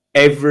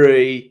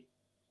every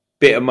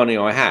bit of money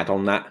I had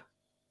on that,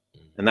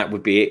 and that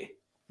would be it.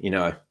 You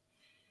know.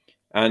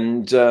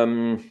 And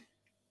today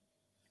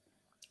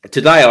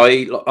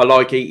I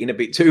like eating a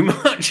bit too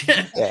much.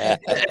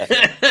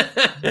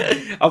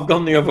 I've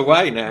gone the other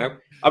way now.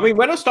 I mean,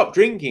 when I stopped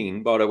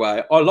drinking, by the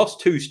way, I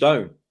lost 2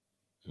 stone.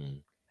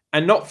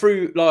 And not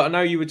through, like, I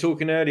know you were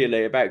talking earlier,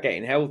 Lee, about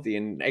getting healthy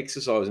and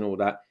exercise and all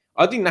that.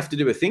 I didn't have to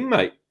do a thing,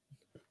 mate.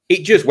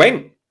 It just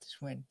went.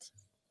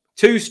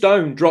 2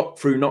 stone dropped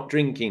through not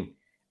drinking.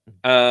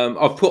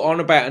 I've put on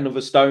about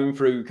another stone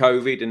through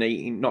COVID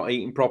and not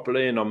eating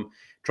properly, and I'm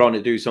trying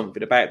to do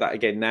something about that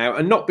again now.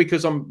 And not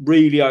because I'm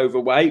really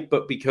overweight,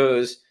 but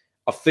because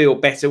I feel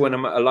better when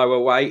I'm at a lower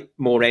weight,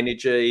 more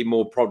energy,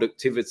 more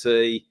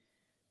productivity.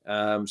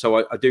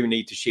 So I do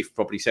need to shift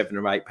probably 7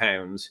 or 8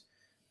 pounds.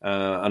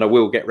 And I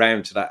will get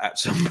round to that at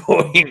some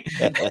point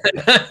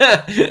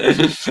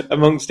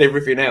amongst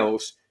everything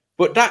else.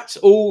 But that's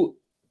all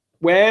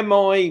where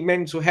my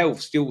mental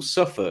health still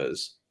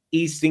suffers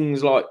is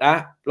things like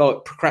that,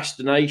 like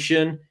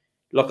procrastination.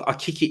 Like I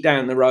kick it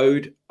down the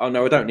road. Oh,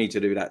 no, I don't need to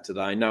do that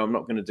today. No, I'm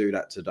not going to do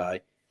that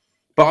today.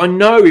 But I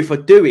know if I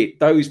do it,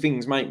 those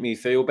things make me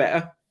feel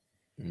better.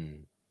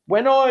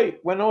 When I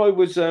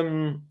was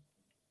as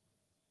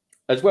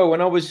well,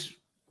 when I was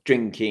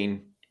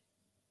drinking,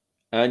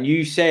 and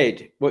you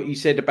said what you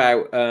said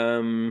about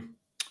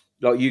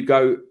like you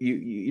know,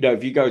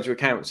 if you go to a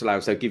council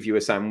house, they'll give you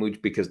a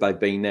sandwich because they've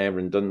been there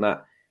and done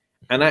that.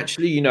 And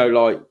actually, you know,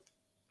 like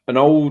an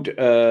old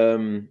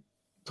kind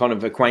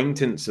of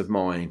acquaintance of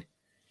mine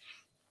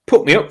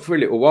put me up for a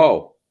little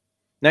while.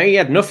 Now he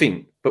had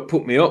nothing, but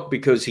put me up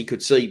because he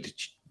could see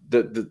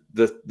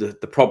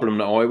the problem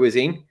that I was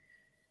in.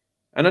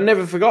 And I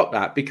never forgot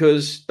that,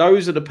 because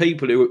those are the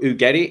people who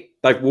get it.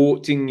 They've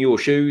walked in your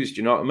shoes. Do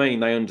you know what I mean?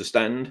 They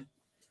understand.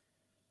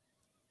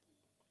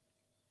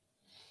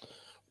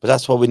 But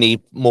that's why we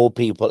need more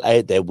people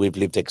out there with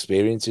lived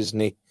experience,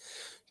 isn't it?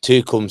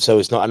 To come, so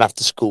it's not an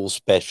after-school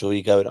special.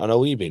 You go, I know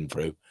what you've been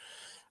through.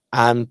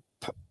 And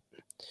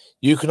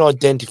you can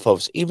identify,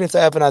 even if they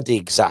haven't had the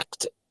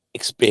exact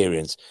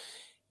experience,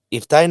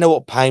 if they know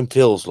what pain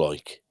feels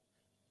like,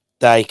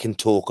 they can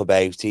talk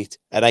about it,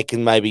 and they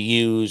can maybe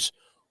use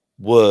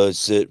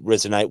words that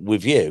resonate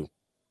with you.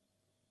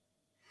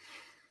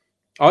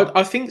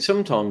 I think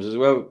sometimes as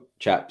well,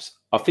 chaps,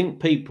 I think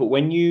people,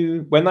 when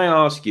they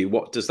ask you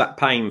what does that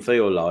pain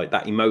feel like,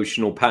 that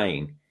emotional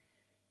pain,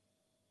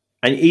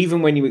 and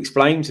even when you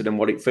explain to them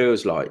what it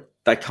feels like,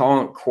 they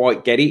can't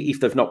quite get it if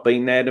they've not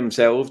been there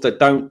themselves. They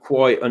don't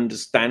quite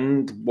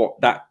understand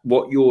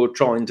what you're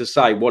trying to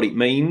say, what it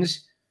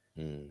means.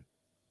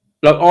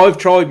 Like, I've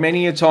tried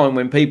many a time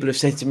when people have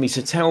said to me,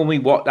 so tell me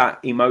what that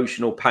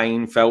emotional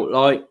pain felt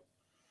like.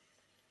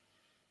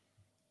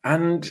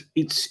 And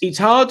it's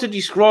hard to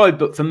describe,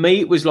 but for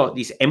me, it was like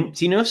this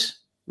emptiness.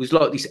 It was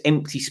like this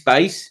empty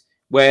space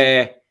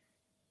where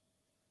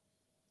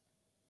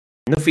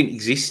nothing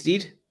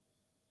existed.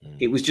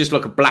 It was just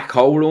like a black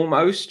hole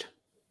almost.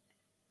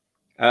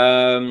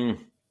 And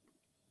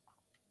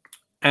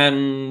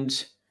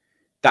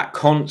that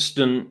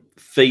constant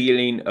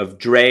feeling of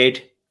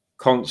dread,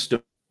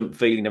 constant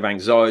feeling of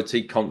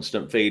anxiety,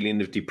 constant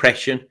feeling of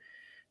depression.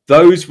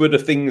 Those were the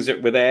things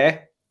that were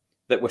there,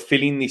 that were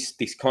filling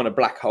this kind of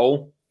black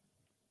hole.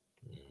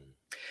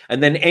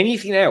 And then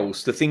anything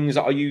else, the things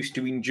that I used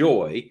to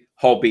enjoy,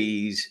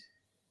 hobbies,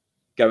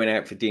 going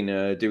out for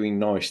dinner, doing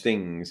nice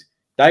things,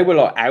 they were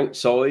like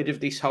outside of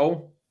this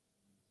hole.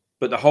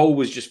 But the hole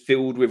was just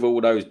filled with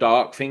all those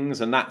dark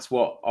things. And that's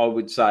what I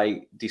would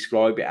say,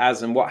 describe it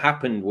as. And what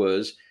happened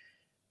was,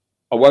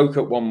 I woke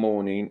up one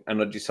morning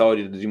and I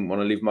decided I didn't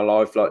want to live my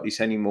life like this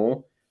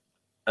anymore.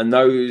 And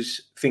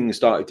those things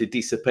started to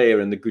disappear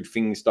and the good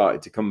things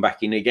started to come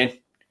back in again.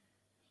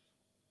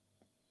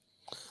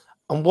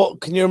 And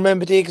what, can you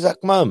remember the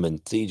exact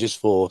moment that you just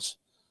thought,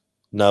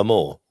 no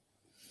more?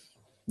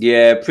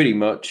 Yeah, pretty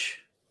much.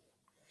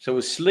 So I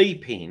was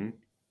sleeping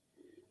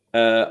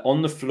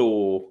on the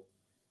floor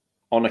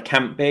on a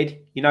camp bed.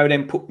 You know,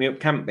 them put me up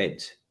camp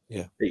beds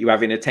that you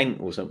have in a tent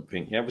or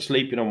something. Yeah, I was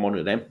sleeping on one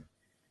of them.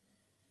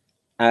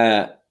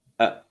 I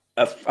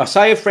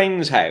say a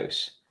friend's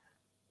house.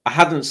 I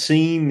hadn't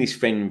seen this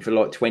friend for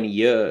like 20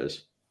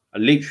 years. I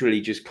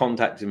literally just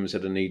contacted him and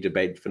said I need a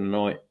bed for the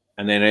night.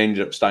 And then I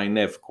ended up staying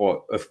there for quite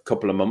a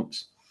couple of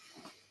months.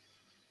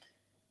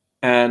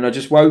 And I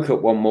just woke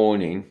up one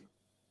morning,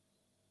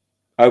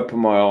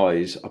 opened my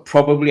eyes. I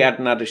probably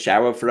hadn't had a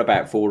shower for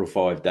about 4 or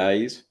 5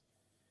 days.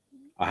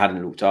 I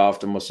hadn't looked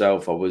after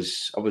myself. I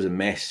was a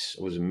mess.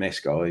 I was a mess,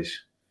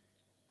 guys.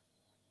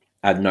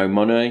 I had no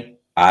money.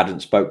 I hadn't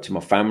spoke to my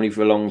family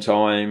for a long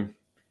time.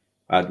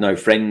 I had no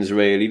friends,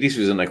 really. This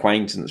was an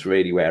acquaintance,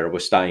 really, where I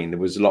was staying. There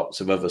was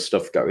lots of other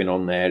stuff going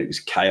on there. It was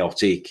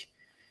chaotic.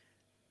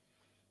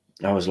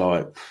 I was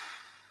like,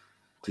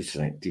 this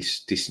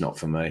is not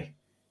for me.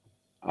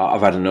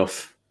 I've had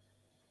enough.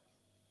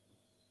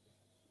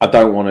 I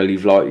don't want to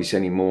live like this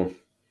anymore.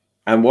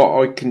 And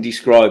what I can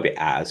describe it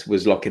as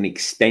was like an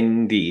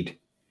extended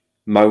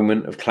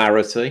moment of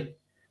clarity.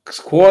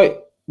 Because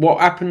what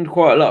happened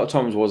quite a lot of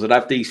times was I'd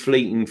have these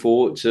fleeting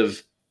thoughts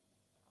of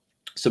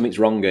something's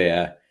wrong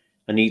here.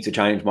 I need to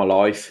change my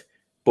life.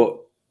 But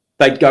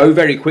they'd go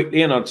very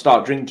quickly and I'd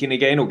start drinking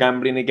again or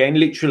gambling again.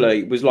 Literally,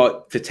 it was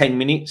like for 10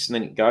 minutes and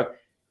then it'd go.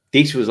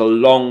 This was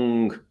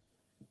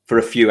for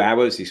a few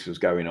hours this was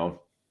going on.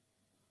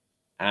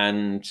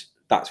 And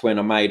that's when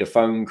I made a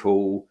phone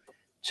call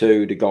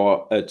to the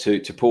guy,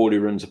 to Paul,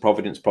 who runs the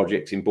Providence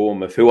Project in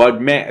Bournemouth, who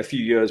I'd met a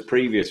few years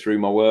previous through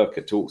my work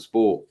at Talk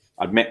Sport.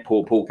 I'd met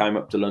Paul. Paul came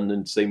up to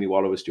London to see me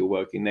while I was still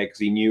working there because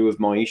he knew of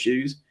my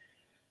issues.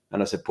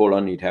 And I said, Paul, I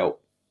need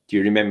help. Do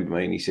you remember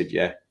me? And he said,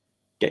 yeah,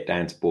 get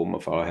down to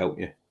Bournemouth, I'll help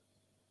you.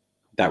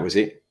 That was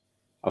it.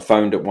 I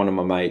phoned up one of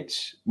my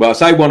mates. Well, I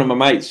say one of my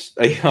mates.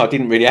 I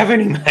didn't really have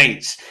any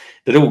mates.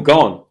 They'd all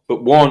gone.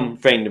 But one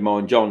friend of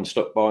mine, John,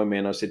 stuck by me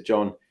and I said,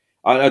 John,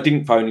 I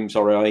didn't phone him,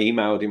 sorry. I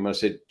emailed him. I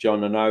said,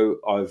 John, I know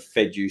I've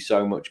fed you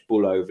so much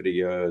bull over the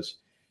years,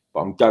 but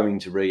I'm going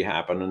to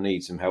rehab and I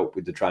need some help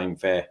with the train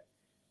fare.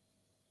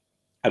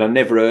 And I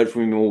never heard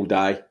from him all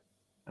day.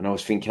 And I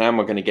was thinking, how am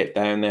I going to get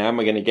down there? How am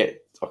I going to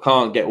get... I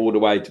can't get all the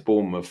way to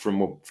Bournemouth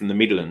from the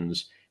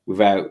Midlands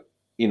without,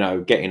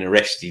 getting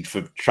arrested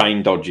for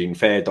train dodging,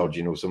 fare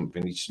dodging or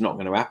something. It's just not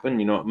going to happen,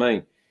 you know what I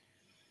mean?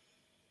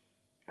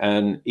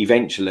 And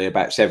eventually,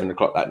 about 7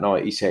 o'clock that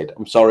night, he said,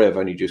 I'm sorry I've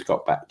only just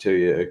got back to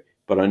you,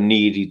 but I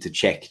needed to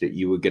check that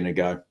you were going to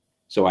go.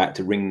 So I had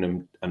to ring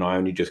them, and I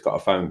only just got a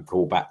phone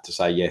call back to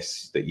say,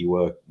 yes, that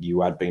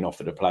you had been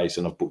offered a place,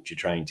 and I've booked your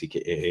train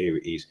ticket. Here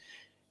it is.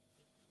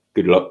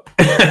 Good luck.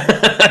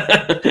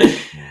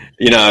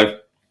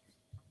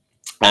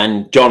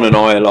 And John and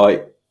I are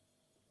like,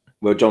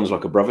 well, John's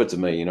like a brother to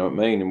me, you know what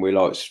I mean? And we're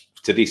like,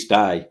 to this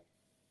day,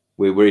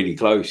 we're really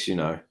close,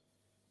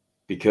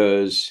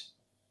 because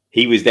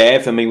he was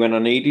there for me when I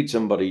needed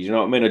somebody, you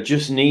know what I mean? I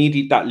just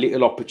needed that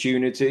little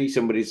opportunity.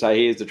 Somebody to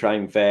say, here's the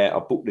train fare. I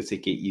booked the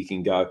ticket. You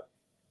can go.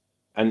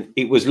 And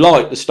it was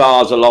like the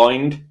stars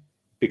aligned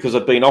because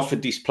I'd been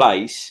offered this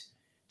place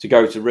to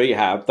go to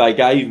rehab. They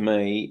gave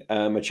me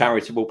a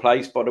charitable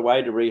place, by the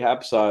way, to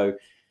rehab. So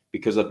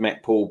because I'd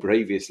met Paul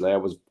previously, I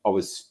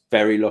was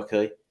very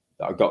lucky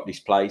that I got this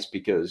place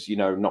because,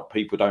 not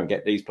people don't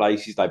get these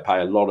places. They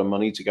pay a lot of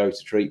money to go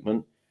to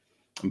treatment.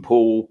 And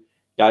Paul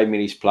gave me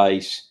this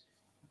place.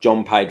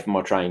 John paid for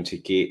my train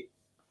ticket.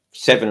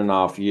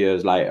 7.5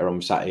 years later,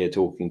 I'm sat here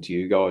talking to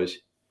you guys.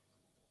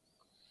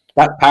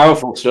 That's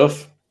powerful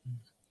stuff.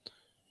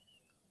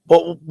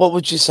 What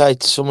would you say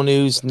to someone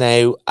who's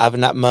now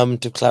having that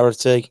moment of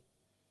clarity?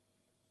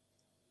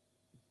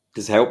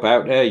 There's help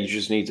out there. You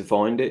just need to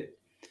find it.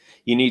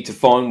 You need to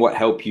find what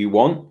help you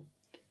want.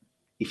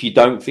 If you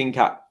don't think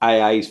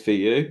AA is for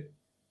you,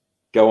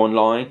 go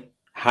online,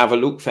 have a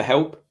look for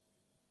help.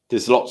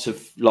 There's lots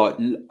of,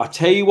 I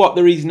tell you what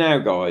there is now,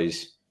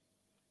 guys.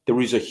 There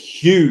is a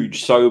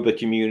huge sober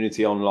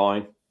community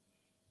online.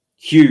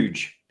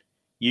 Huge.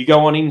 You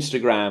go on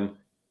Instagram,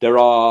 there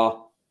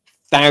are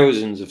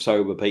thousands of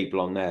sober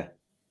people on there,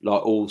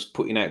 like all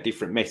putting out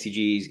different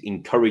messages,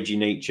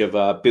 encouraging each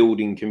other,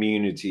 building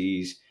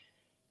communities.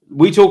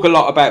 We talk a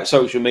lot about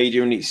social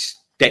media and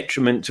its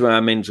detriment to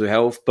our mental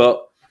health,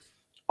 but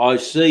I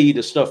see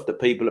the stuff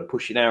that people are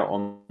pushing out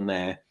on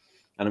there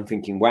and I'm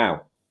thinking,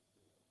 wow,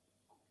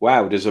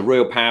 there's a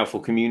real powerful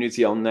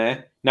community on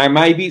there. Now,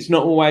 maybe it's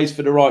not always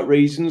for the right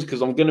reasons,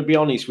 because I'm going to be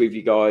honest with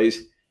you guys,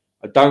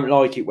 I don't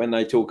like it when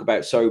they talk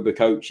about sober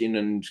coaching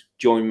and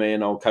join me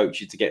and I'll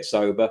coach you to get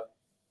sober.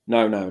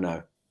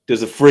 No.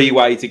 There's a free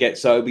way to get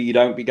sober. You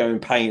don't be going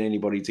paying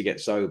anybody to get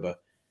sober.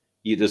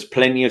 There's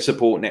plenty of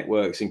support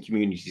networks and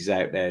communities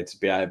out there to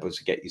be able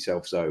to get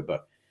yourself sober.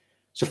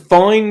 So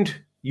find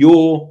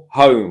your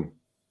home.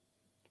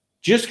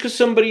 Just because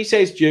somebody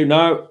says to you,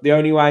 no, the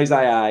only way is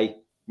AA,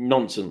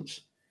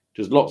 nonsense.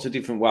 There's lots of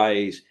different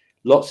ways,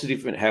 lots of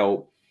different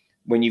help.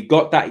 When you've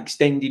got that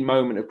extended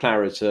moment of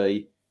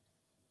clarity,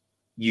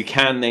 you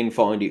can then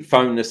find it.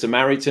 Phone the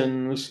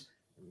Samaritans,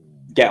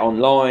 get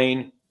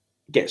online,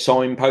 get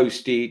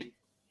signposted,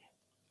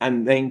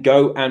 and then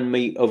go and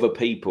meet other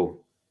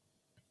people.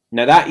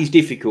 Now, that is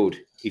difficult.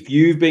 If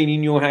you've been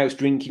in your house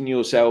drinking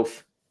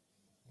yourself,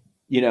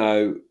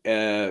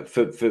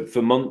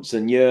 for months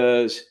and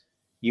years,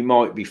 you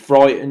might be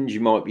frightened, you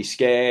might be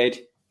scared.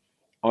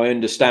 I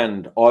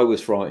understand. I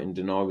was frightened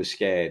and I was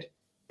scared.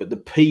 But the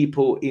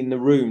people in the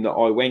room that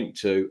I went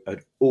to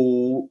had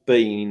all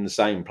been in the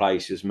same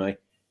place as me.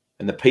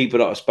 And the people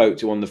that I spoke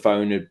to on the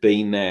phone had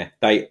been there.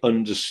 They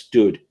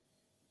understood.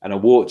 And I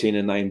walked in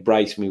and they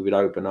embraced me with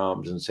open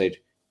arms and said,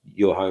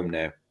 you're home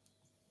now.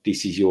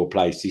 This is your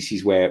place. This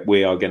is where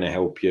we are going to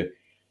help you.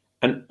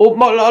 And a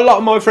lot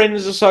of my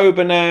friends are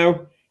sober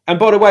now. And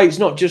by the way, it's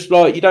not just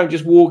like you don't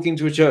just walk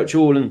into a church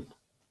hall and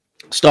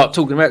start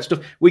talking about stuff.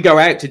 We go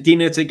out to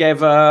dinner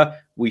together.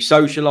 We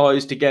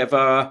socialise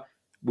together.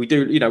 We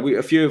do,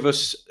 a few of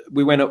us,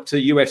 we went up to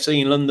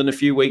UFC in London a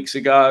few weeks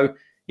ago.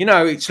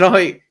 It's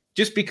like,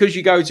 just because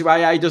you go to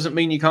AA doesn't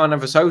mean you can't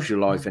have a social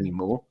life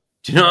anymore.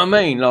 Do you know what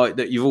I mean? Like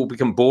that you've all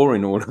become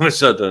boring all of a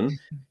sudden.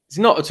 It's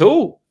not at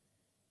all.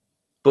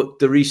 But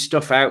there is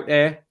stuff out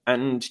there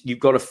and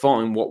you've got to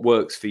find what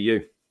works for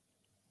you.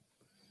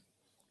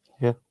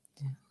 Yeah.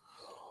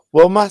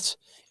 Well, Matt,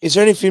 is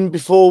there anything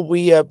before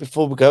we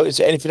go? Is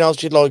there anything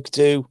else you'd like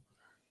to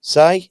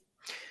say?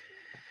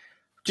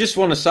 Just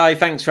want to say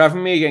thanks for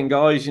having me again,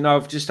 guys.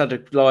 I've just had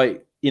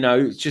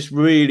it's just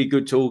really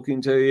good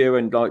talking to you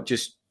and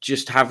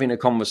just having a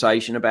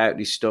conversation about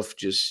this stuff.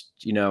 I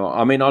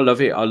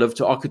love it.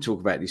 I could talk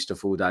about this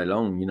stuff all day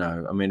long,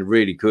 I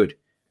really could,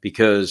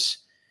 because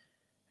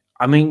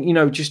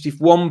just if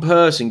one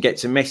person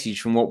gets a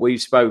message from what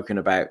we've spoken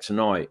about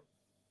tonight,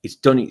 it's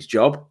done its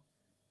job.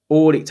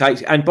 All it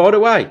takes. And by the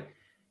way,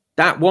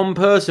 that one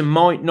person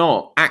might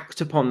not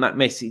act upon that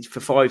message for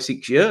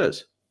 5-6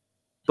 years.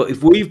 But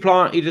if we've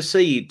planted a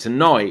seed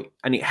tonight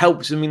and it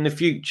helps them in the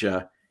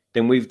future,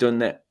 then we've done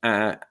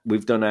that.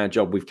 We've done our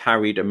job. We've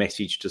carried a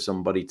message to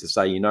somebody to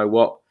say, you know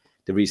what,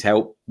 there is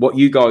help. What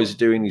you guys are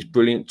doing is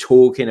brilliant,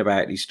 talking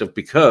about this stuff,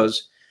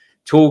 because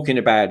talking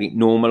about it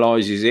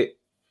normalizes it.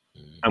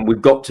 And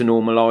we've got to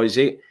normalize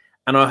it.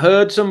 And I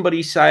heard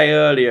somebody say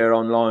earlier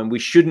online, we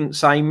shouldn't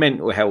say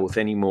mental health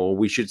anymore.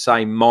 We should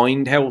say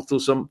mind health or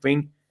something.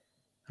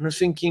 And I was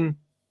thinking,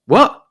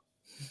 what?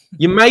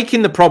 You're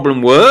making the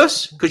problem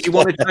worse because you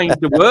want to change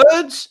the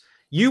words?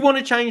 You want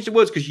to change the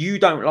words because you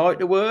don't like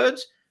the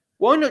words?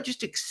 Why not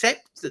just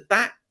accept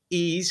that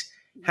is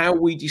how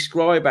we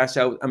describe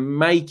ourselves and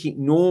make it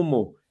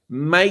normal?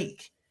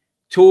 Make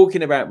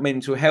talking about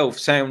mental health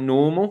sound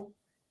normal.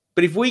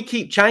 But if we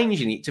keep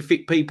changing it to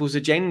fit people's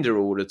agenda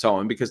all the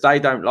time because they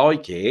don't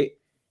like it,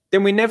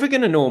 then we're never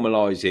going to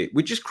normalise it.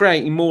 We're just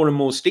creating more and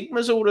more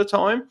stigmas all the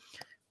time.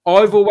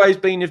 I've always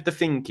been of the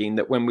thinking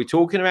that when we're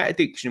talking about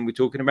addiction, we're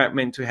talking about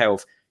mental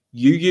health,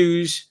 you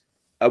use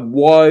a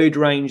wide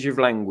range of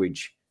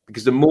language,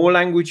 because the more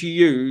language you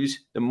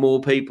use, the more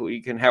people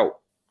you can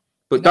help.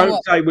 But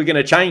don't say we're going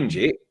to change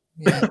it.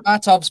 Yeah,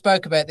 Matt, I've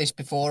spoke about this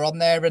before on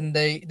there, and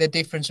the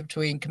difference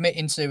between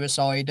committing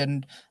suicide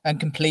and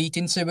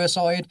completing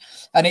suicide,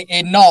 and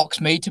it knocks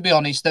me, to be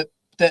honest, that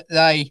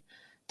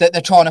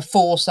they're trying to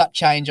force that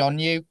change on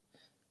you,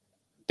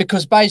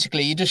 because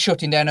basically you're just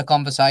shutting down a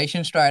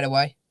conversation straight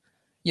away.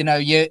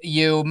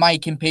 You're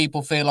making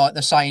people feel like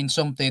they're saying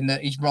something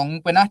that is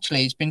wrong when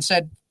actually it's been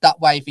said that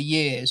way for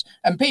years,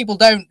 and people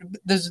don't.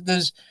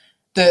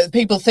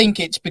 People think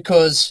it's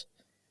because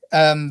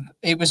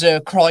it was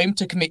a crime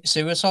to commit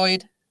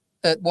suicide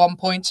at one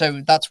point,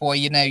 so that's why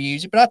you now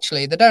use it. But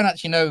actually, they don't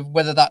actually know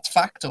whether that's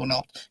fact or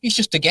not. It's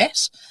just a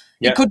guess.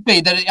 Yeah. It could be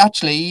that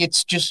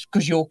it's just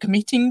because you're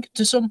committing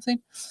to something.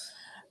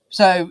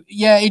 So,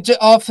 yeah,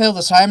 I feel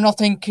the same. And I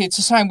think it's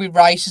the same with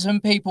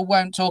racism. People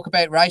won't talk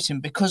about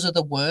racism because of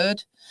the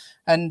word.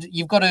 And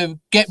you've got to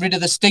get rid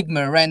of the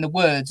stigma around the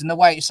words and the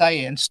way to say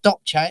it and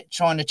stop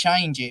trying to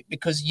change it,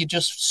 because you're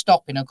just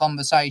stopping a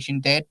conversation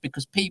dead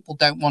because people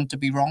don't want to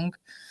be wrong.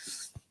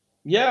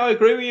 Yeah, I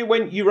agree with you.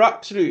 When you're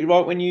absolutely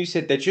right when you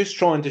said they're just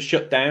trying to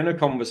shut down a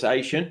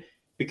conversation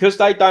because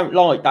they don't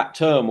like that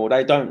term or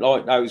they don't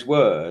like those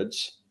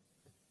words.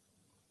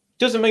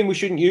 Doesn't mean we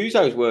shouldn't use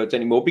those words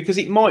anymore, because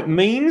it might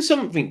mean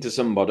something to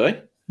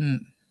somebody.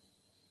 And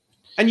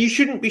you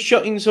shouldn't be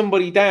shutting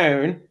somebody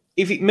down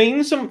if it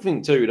means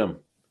something to them,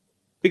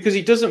 because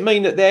it doesn't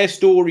mean that their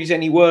story's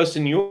any worse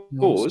than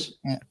yours.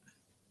 Yeah.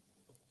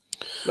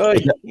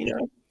 Like, you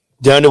know.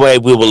 The only way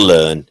we will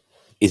learn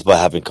is by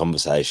having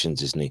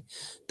conversations, isn't it?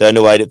 The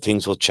only way that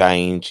things will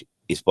change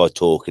is by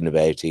talking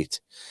about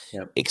it.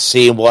 Yep. It's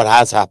seeing what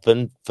has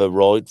happened for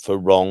right, for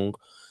wrong,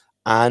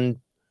 and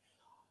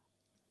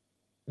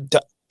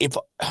if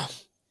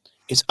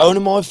it's only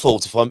my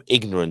fault if I'm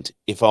ignorant,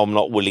 if I'm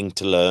not willing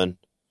to learn.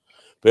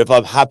 But if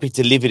I'm happy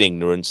to live in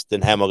ignorance,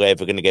 then how am I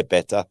ever going to get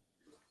better?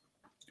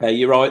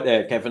 You're right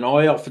there, Kevin.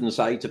 I often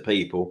say to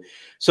people,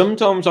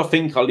 sometimes I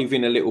think I live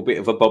in a little bit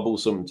of a bubble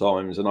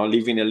sometimes, and I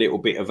live in a little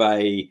bit of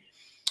a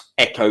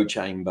echo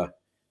chamber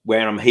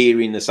where I'm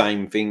hearing the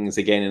same things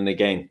again and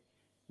again.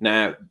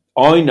 Now,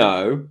 I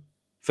know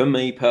for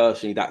me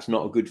personally, that's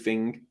not a good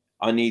thing.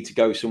 I need to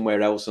go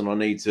somewhere else, and I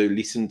need to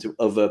listen to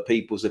other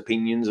people's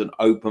opinions and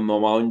open my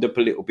mind up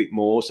a little bit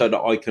more so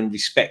that I can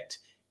respect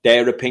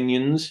their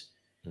opinions.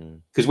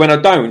 Because when I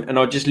don't, and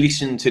I just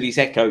listen to this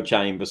echo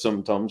chamber,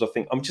 sometimes I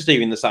think I'm just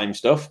hearing the same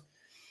stuff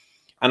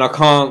and I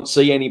can't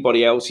see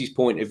anybody else's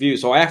point of view.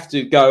 So I have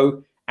to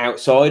go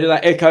outside of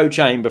that echo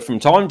chamber from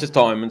time to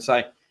time and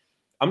say,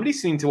 I'm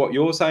listening to what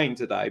you're saying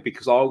today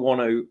because I want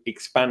to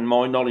expand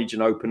my knowledge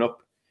and open up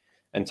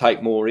and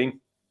take more in.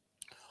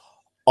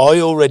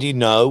 I already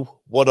know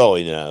what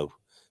I know.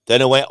 The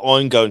only way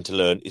I'm going to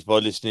learn is by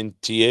listening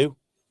to you.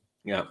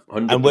 Yeah,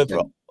 100%.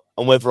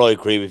 And whether I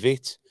agree with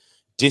it,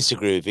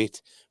 disagree with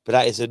it, but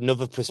that is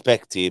another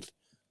perspective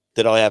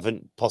that I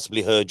haven't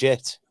possibly heard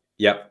yet.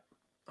 Yep,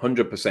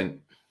 100%.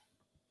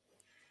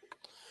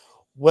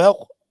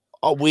 Well,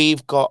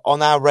 we've got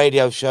on our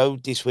radio show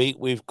this week,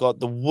 we've got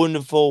the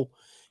wonderful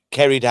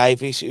Kerry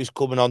Davis, who's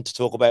coming on to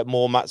talk about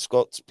more Matt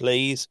Scott's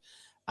Please,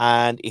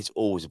 and it's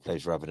always a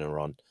pleasure having her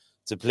on.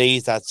 So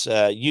please, that's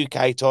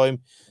UK time,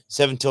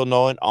 7 till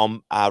 9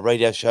 on our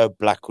radio show,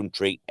 Black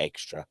Country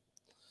Extra.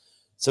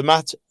 So,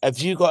 Matt, have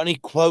you got any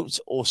quotes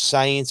or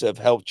sayings that have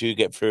helped you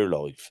get through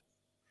life?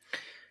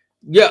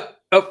 Yeah.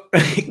 Oh,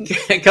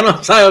 can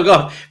I say I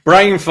got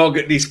brain fog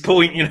at this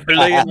point? You know,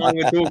 Lee and I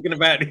were talking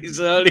about this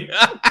earlier.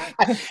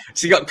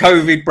 So you got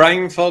COVID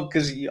brain fog,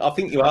 because I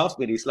think you asked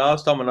me this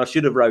last time and I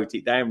should have wrote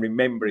it down,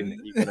 remembering that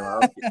you're going to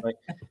ask it,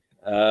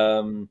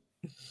 mate.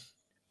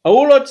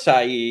 All I'd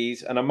say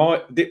is, and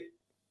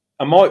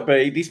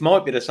this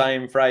might be the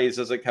same phrase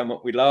as I came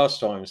up with last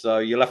time, so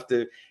you'll have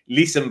to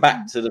listen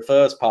back to the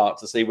first part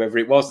to see whether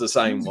it was the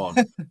same one.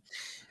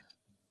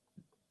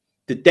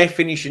 The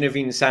definition of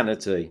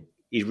insanity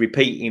is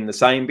repeating the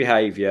same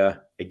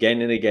behaviour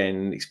again and again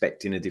and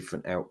expecting a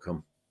different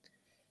outcome.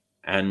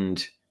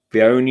 And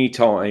the only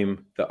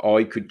time that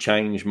I could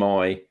change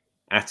my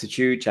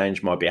attitude,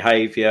 change my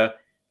behaviour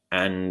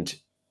and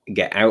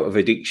get out of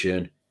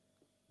addiction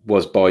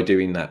was by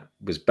doing that,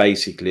 was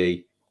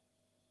basically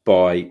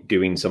by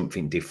doing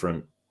something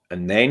different.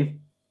 And then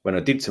when I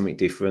did something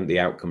different, the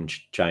outcome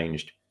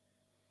changed.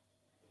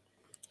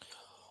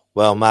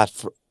 Well,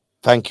 Matt,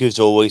 thank you as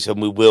always,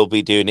 and we will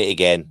be doing it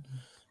again.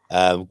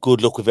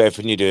 Good luck with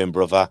everything you're doing,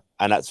 brother.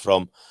 And that's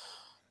from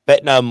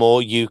Bet No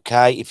More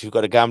UK. If you've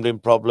got a gambling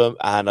problem,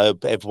 and I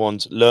hope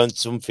everyone's learned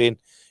something,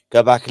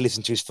 go back and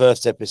listen to his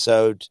first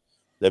episode.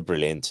 They're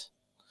brilliant.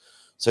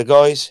 So,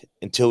 guys,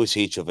 until we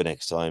see each other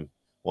next time,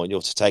 I want you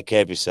all to take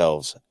care of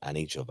yourselves and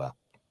each other.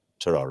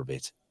 Ta-ra a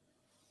bit.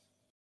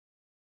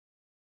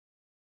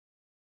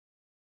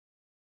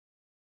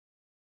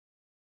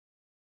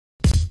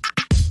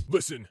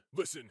 Listen.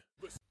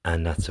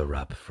 And that's a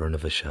wrap for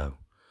another show.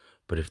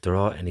 But if there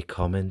are any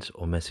comments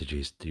or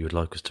messages that you would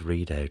like us to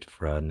read out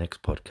for our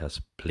next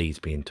podcast, please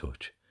be in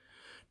touch.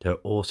 There are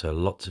also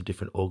lots of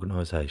different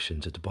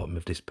organisations at the bottom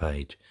of this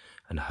page,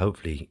 and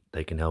hopefully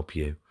they can help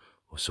you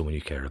or someone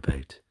you care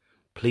about.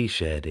 Please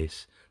share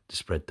this to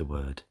spread the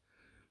word.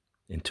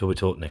 Until we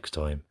talk next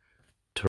time,